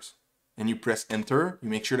capital letters. And you press enter. You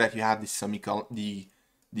make sure that you have the semicolon,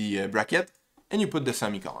 the bracket, and you put the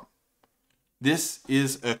semicolon. This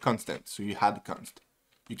is a constant, so you had the const.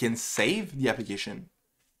 You can save the application.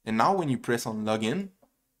 And now when you press on login,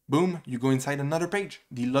 boom, you go inside another page,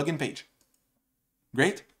 the login page.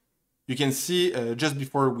 Great. You can see just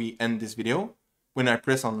before we end this video, when I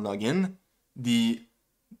press on login, the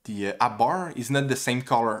app bar is not the same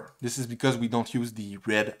color. This is because we don't use the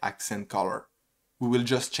red accent color. We will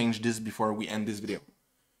just change this before we end this video.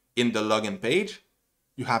 In the login page,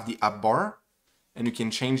 you have the app bar, and you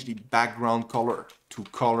can change the background color to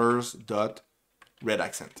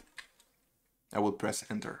colors.redaccent. I will press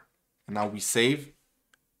enter. And now we save,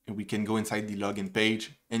 and we can go inside the login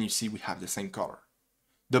page, and you see we have the same color.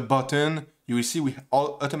 The button, you will see we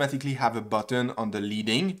automatically have a button on the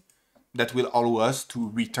leading that will allow us to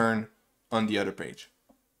return on the other page.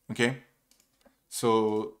 Okay?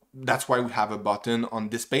 So that's why we have a button on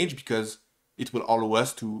this page, because it will allow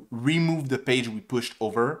us to remove the page we pushed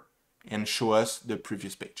over and show us the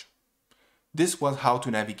previous page. This was how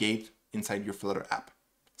to navigate inside your Flutter app.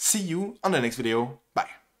 See you on the next video. Bye.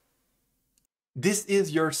 This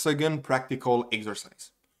is your second practical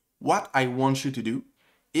exercise. What I want you to do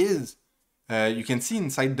is, you can see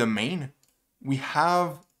inside the main, we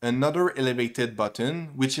have another elevated button,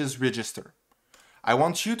 which is register. I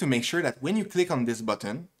want you to make sure that when you click on this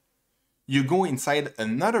button, you go inside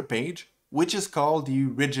another page, which is called the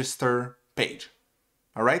register page.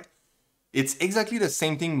 All right? It's exactly the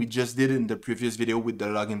same thing we just did in the previous video with the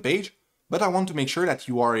login page, but I want to make sure that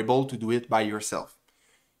you are able to do it by yourself.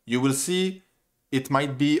 You will see it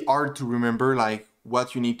might be hard to remember like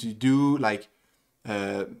what you need to do, like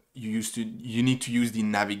you need to use the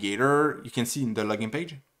navigator. You can see in the login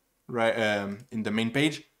page, right? In the main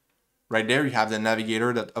page, right there, you have the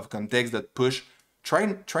navigator that of context that push.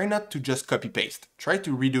 Try not to just copy paste. Try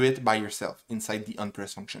to redo it by yourself inside the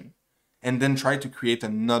onPress function, and then try to create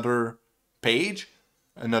another page,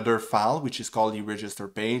 another file, which is called the register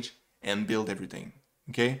page, and build everything.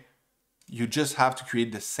 Okay. You just have to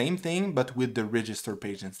create the same thing, but with the register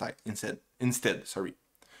page instead. Sorry.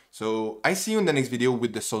 So I see you in the next video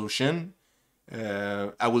with the solution.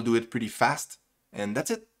 I will do it pretty fast, and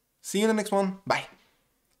that's it. See you in the next one. Bye.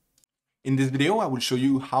 In this video, I will show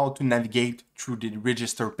you how to navigate through the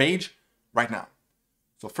register page right now.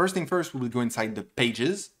 So first thing first, we will go inside the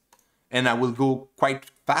pages, and I will go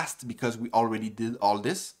quite fast because we already did all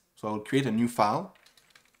this. So I will create a new file,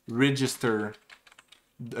 register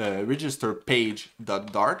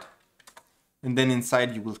page.dart, and then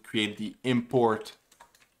inside you will create the import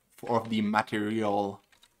of the material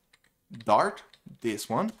Dart, this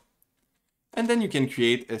one, and then you can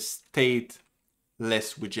create a stateless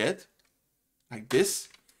widget like this,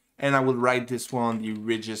 and I will write this one the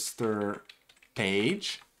register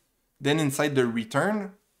page. Then inside the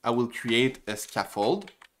return, I will create a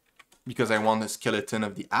scaffold because I want a skeleton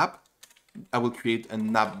of the app. I will create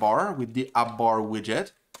an app bar with the app bar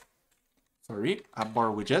widget.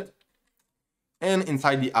 And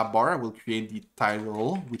inside the app bar, I will create the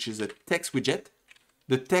title, which is a text widget.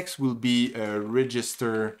 The text will be a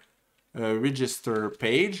register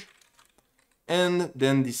page. And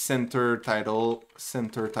then the center title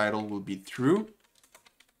will be through.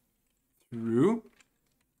 And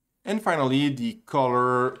finally, the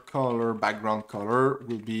background color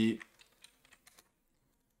will be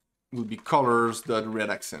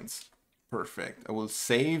colors.redaccents. Perfect. I will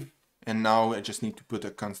save, and now I just need to put a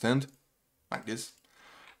constant like this.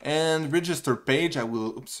 And register page, I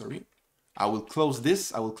will close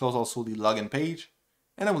this. I will close also the login page,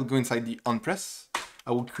 and I will go inside the onPress.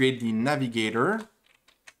 I will create the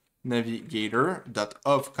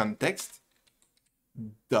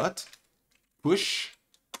navigator.ofContext.push,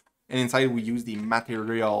 and inside we use the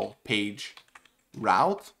material page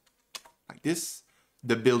route like this.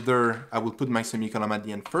 The builder, I will put my semicolon at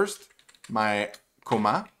the end first, my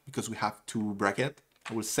comma, because we have two brackets.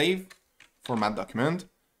 I will save, format document.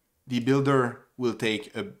 The builder will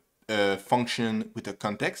take a function with a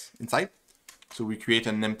context inside. So we create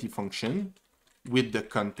an empty function with the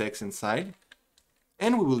context inside,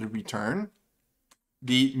 and we will return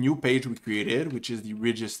the new page we created, which is the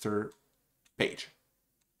register page.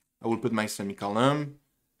 I will put my semicolon,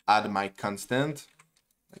 add my constant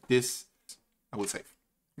like this. I will save.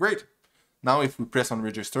 Great. Now if we press on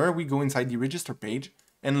register, we go inside the register page,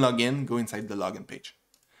 and login, go inside the login page.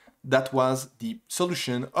 That was the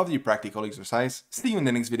solution of the practical exercise. See you in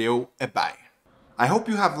the next video. Bye. I hope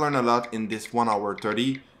you have learned a lot in this 1 hour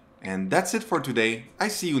 30, and that's it for today. I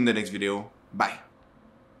see you in the next video. Bye.